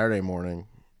on Saturday morning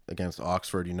against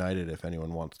Oxford United. If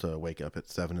anyone wants to wake up at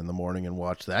 7 a.m. and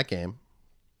watch that game,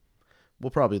 we'll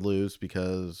probably lose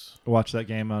because watch that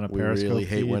game on a we Periscope really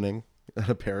hate feed. winning on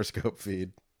a Periscope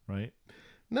feed. Right?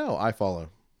 No, I follow.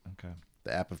 Okay.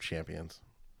 The app of champions.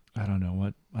 I don't know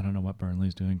what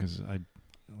Burnley's doing because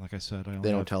like I said,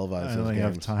 They don't televise I those only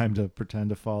have games. time to pretend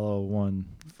to follow one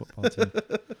football team.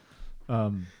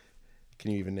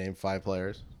 Can you even name 5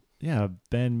 players? Yeah,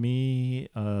 Ben Mee,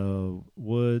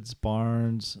 Woods,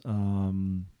 Barnes,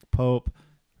 Pope.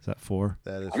 Is that 4?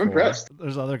 That is I'm 4. impressed.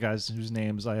 There's other guys whose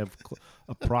names I have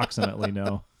approximately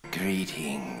know.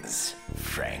 Greetings,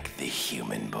 Frank the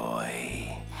Human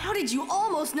Boy. How did you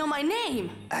almost know my name?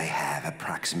 I have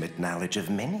approximate knowledge of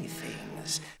many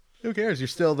things. Who cares? You're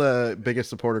still the biggest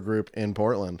supporter group in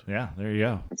Portland. Yeah, there you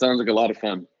go. It sounds like a lot of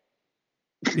fun.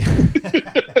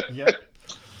 Yeah.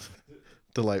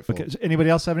 Delightful. Okay. Anybody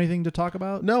else have anything to talk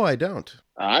about? No, I don't.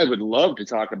 I would love to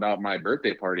talk about my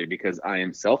birthday party because I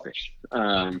am selfish.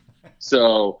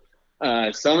 So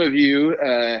some of you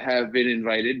have been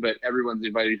invited, but everyone's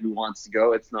invited who wants to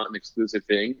go. It's not an exclusive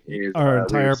thing. Our We're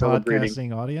entire celebrating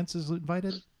podcasting audience is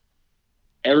invited?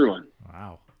 everyone.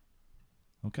 Wow.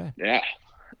 Okay. Yeah.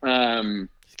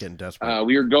 He's getting desperate.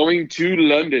 We are going to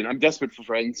London. I'm desperate for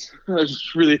friends.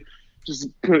 just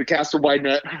put a cast a wide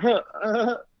net.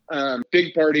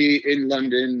 Big party in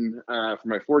London for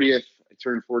my 40th. I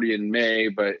turned 40 in May,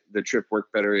 but the trip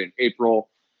worked better in April.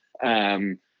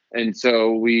 And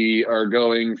so we are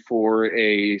going for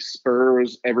a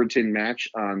Spurs-Everton match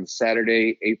on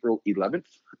Saturday, April 11th.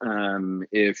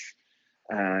 If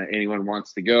anyone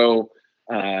wants to go,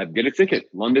 get a ticket.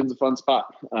 London's a fun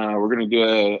spot. We're going to do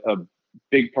a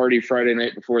big party Friday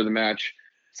night before the match,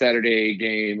 Saturday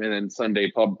game, and then Sunday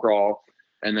pub crawl.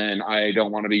 And then I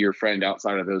don't want to be your friend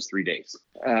outside of those 3 days.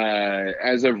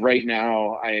 As of right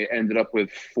now, I ended up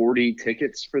with 40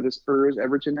 tickets for the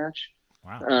Spurs-Everton match.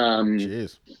 Wow.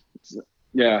 Jeez.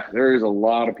 Yeah, there is a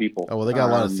lot of people. Oh, well, they got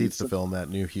a lot of seats to fill in that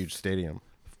new huge stadium.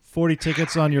 40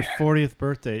 tickets on your 40th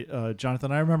birthday.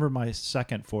 Jonathan, I remember my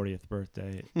second 40th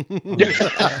birthday.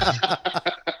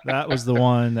 That was the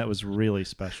one that was really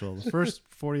special. The first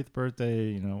 40th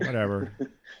birthday, whatever.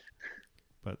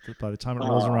 But by the time it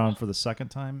rolls around for the second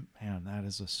time, man, that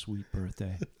is a sweet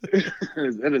birthday.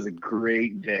 That is a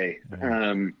great day.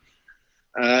 Yeah.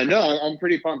 No, I'm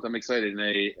pretty pumped. I'm excited.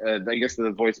 And I guess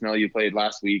the voicemail you played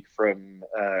last week from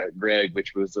Greg,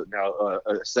 which was now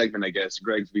a segment, I guess,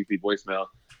 Greg's weekly voicemail.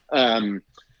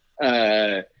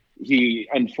 He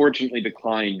unfortunately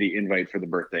declined the invite for the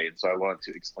birthday, and so I wanted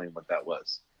to explain what that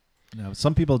was. No,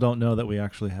 some people don't know that we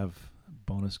actually have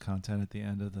bonus content at the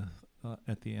end of the.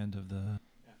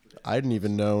 I didn't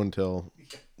even know until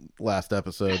last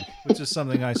episode. Which is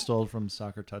something I stole from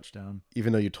Soccer Touchdown.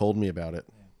 Even though you told me about it.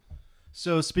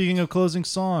 So speaking of closing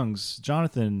songs,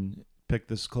 Jonathan picked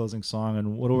this closing song,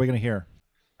 and what are we going to hear?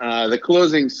 The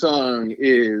closing song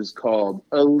is called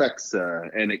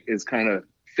Alexa, and it is kind of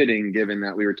fitting given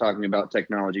that we were talking about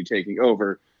technology taking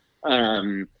over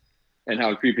and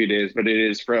how creepy it is. But it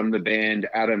is from the band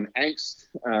Adam Angst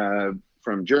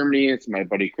from Germany. It's my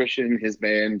buddy Christian, his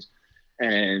band.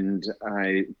 And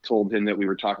I told him that we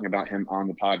were talking about him on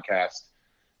the podcast.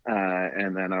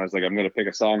 And then I was like, I'm going to pick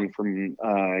a song from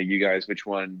you guys. Which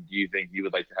one do you think you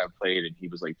would like to have played? And he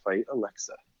was like, play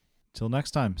Alexa. Till next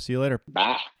time. See you later.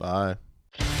 Bye. Bye.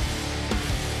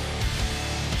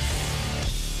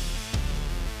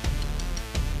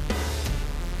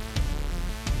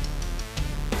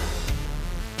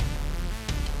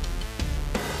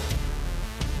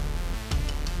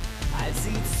 Als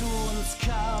sie zu uns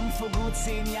kam, vor gut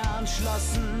 10 Jahren,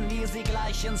 schlossen wir sie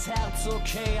gleich ins Herz.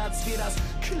 Okay, als wir das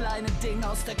kleine Ding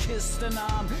aus der Kiste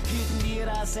nahmen, hielten wir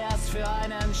das erst für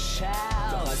einen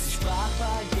Scherz. Doch als die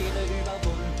Sprachbarriere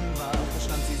überwunden war,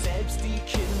 verstand sie selbst die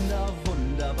Kinder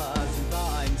wunderbar. Sie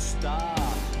war ein Star,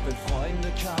 wenn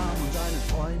Freunde kamen und eine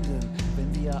Freundin,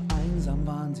 wenn wir einsam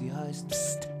waren. Sie heißt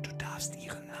Psst, du darfst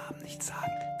ihren Namen nicht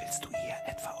sagen. Willst du ihr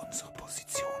etwa unsere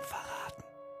Position verraten?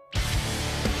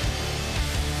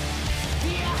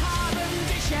 Wir haben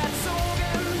dich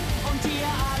erzogen und dir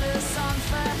alles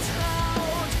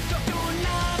anvertraut. Doch du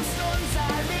nahmst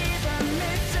unser Leben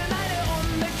mit in eine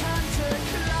unbekannte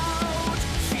Cloud.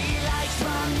 Vielleicht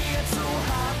waren wir zu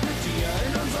hart mit dir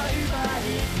in unserer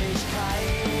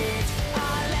Überheblichkeit.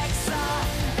 Alexa,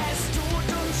 es tut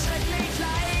uns schrecklich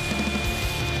leid.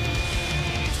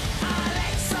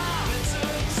 Alexa, bitte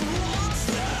tu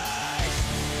uns das.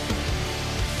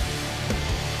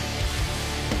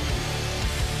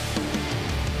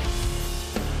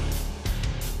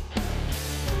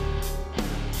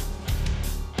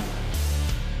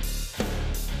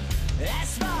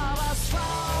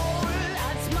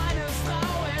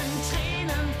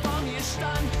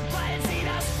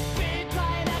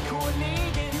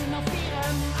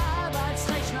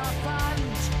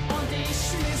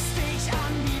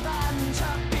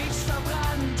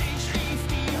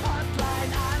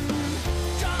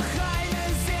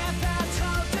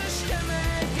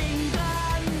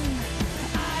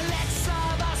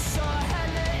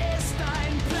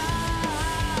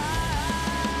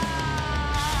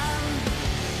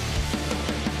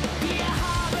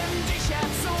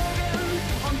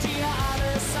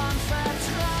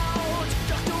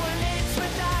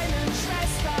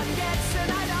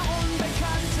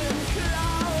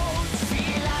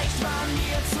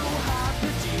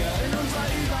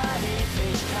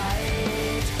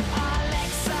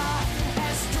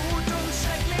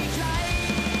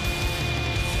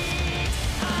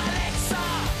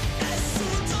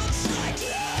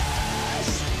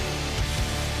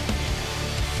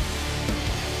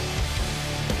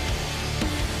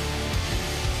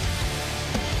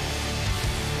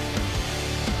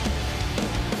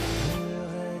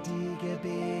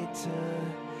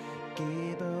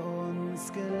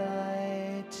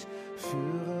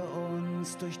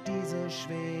 durch diese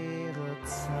schwere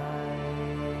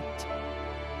Zeit.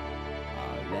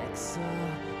 Alexa,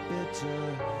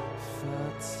 bitte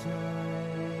verzeih.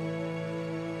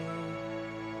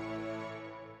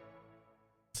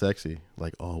 Sexy,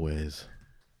 like always.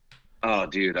 Oh,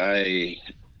 dude, I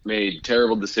made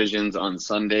terrible decisions on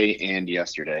Sunday and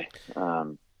yesterday.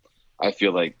 I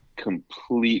feel like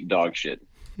complete dog shit.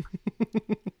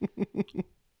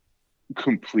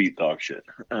 Complete dog shit.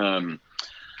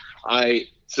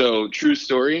 So true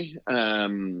story.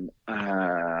 My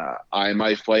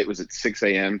flight was at 6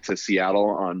 a.m. to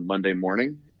Seattle on Monday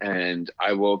morning, and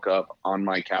I woke up on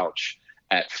my couch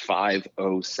at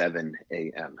 5:07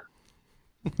 a.m.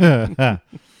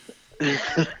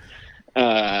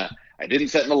 I didn't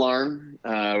set an alarm,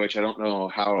 which I don't know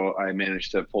how I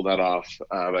managed to pull that off.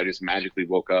 But I just magically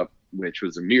woke up, which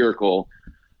was a miracle.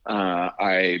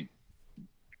 I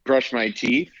brushed my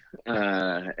teeth,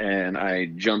 and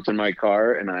I jumped in my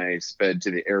car and I sped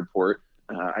to the airport.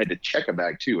 I had to check a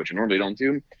bag too, which I normally don't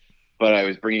do, but I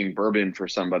was bringing bourbon for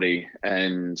somebody,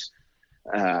 and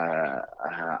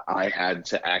I had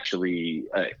to actually,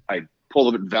 I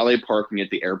pulled up at valet parking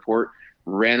at the airport,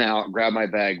 ran out, grabbed my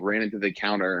bag, ran into the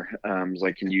counter. Was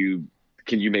like, can you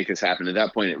make this happen? At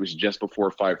that point, it was just before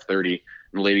 5:30. And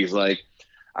the lady's like,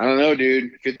 I don't know,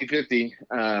 dude, 50-50.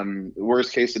 The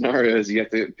worst case scenario is you have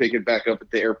to pick it back up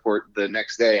at the airport the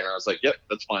next day. And I was like, yep,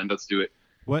 that's fine. Let's do it.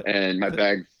 What? And my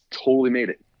bag totally made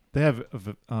it. They have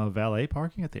valet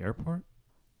parking at the airport?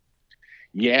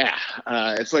 Yeah.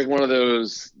 It's like one of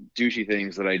those douchey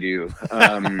things that I do.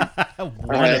 One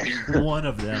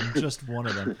of them. Just one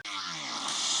of them.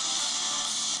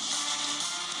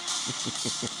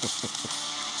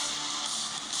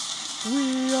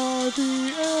 We are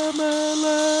the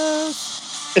MLS.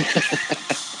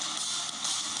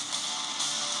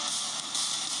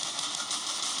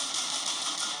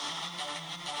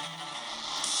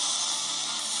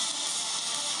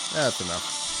 That's enough.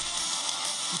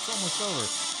 It's almost over.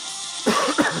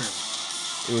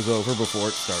 It was over before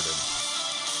it started.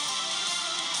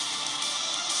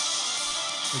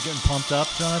 Are you getting pumped up,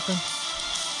 Jonathan?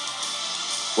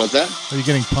 What's that? Are you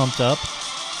getting pumped up?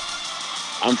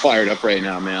 I'm fired up right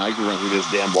now, man. I can run through this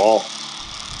damn wall.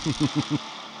 In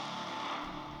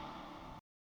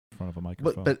front of a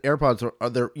microphone. But AirPods are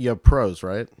there? You have Pros,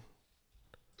 right?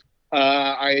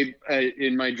 I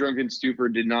in my drunken stupor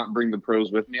did not bring the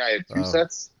Pros with me. I had two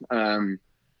sets,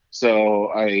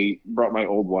 so I brought my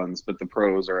old ones, but the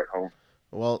Pros are at home.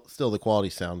 Well, still the quality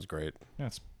sounds great. Yeah,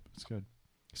 it's good.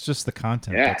 It's just the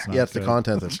content. Yeah, that's not it's good. the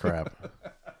content that's crap.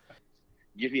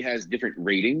 Giphy has different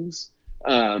ratings,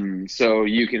 so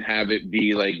you can have it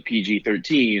be like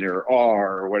PG-13 or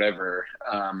R or whatever.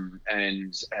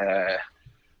 And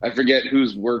I forget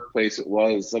whose workplace it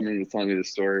was. Someone was telling me the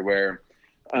story where,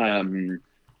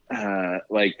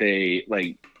 like they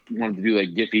wanted to do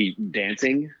like Giphy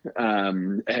dancing,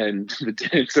 and the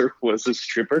dancer was a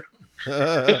stripper.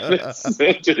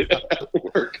 Sent it at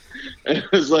work. And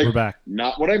it was like, we're back.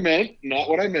 Not what I meant. Not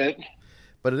what I meant.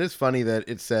 But it is funny that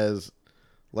it says,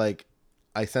 like,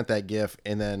 I sent that GIF,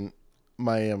 and then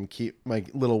my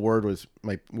word was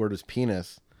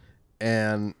penis,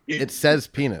 and it says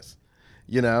penis.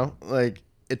 You know, like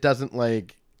it doesn't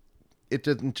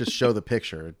just show the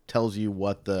picture. It tells you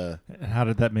what the. And how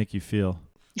did that make you feel?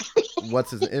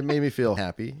 It made me feel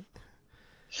happy.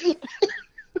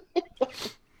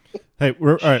 Hey,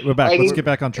 we're back. Let's get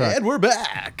back on track. And we're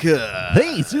back.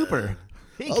 Hey, super.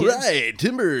 Hey, all kids. right,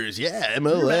 Timbers. Yeah,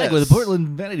 MLS. We're back with the Portland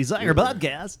Vanity Soccer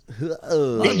podcast.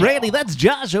 Hey, Randy, that's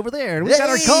Josh over there. And we got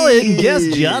our call-in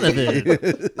guest,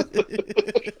 Jonathan.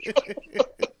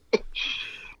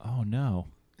 Oh, no.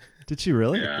 Did she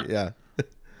really? Yeah.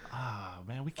 Oh,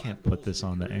 man, we can't put this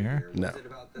on the air. No.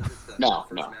 No.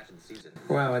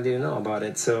 Well, I didn't know about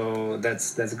it, so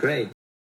that's great.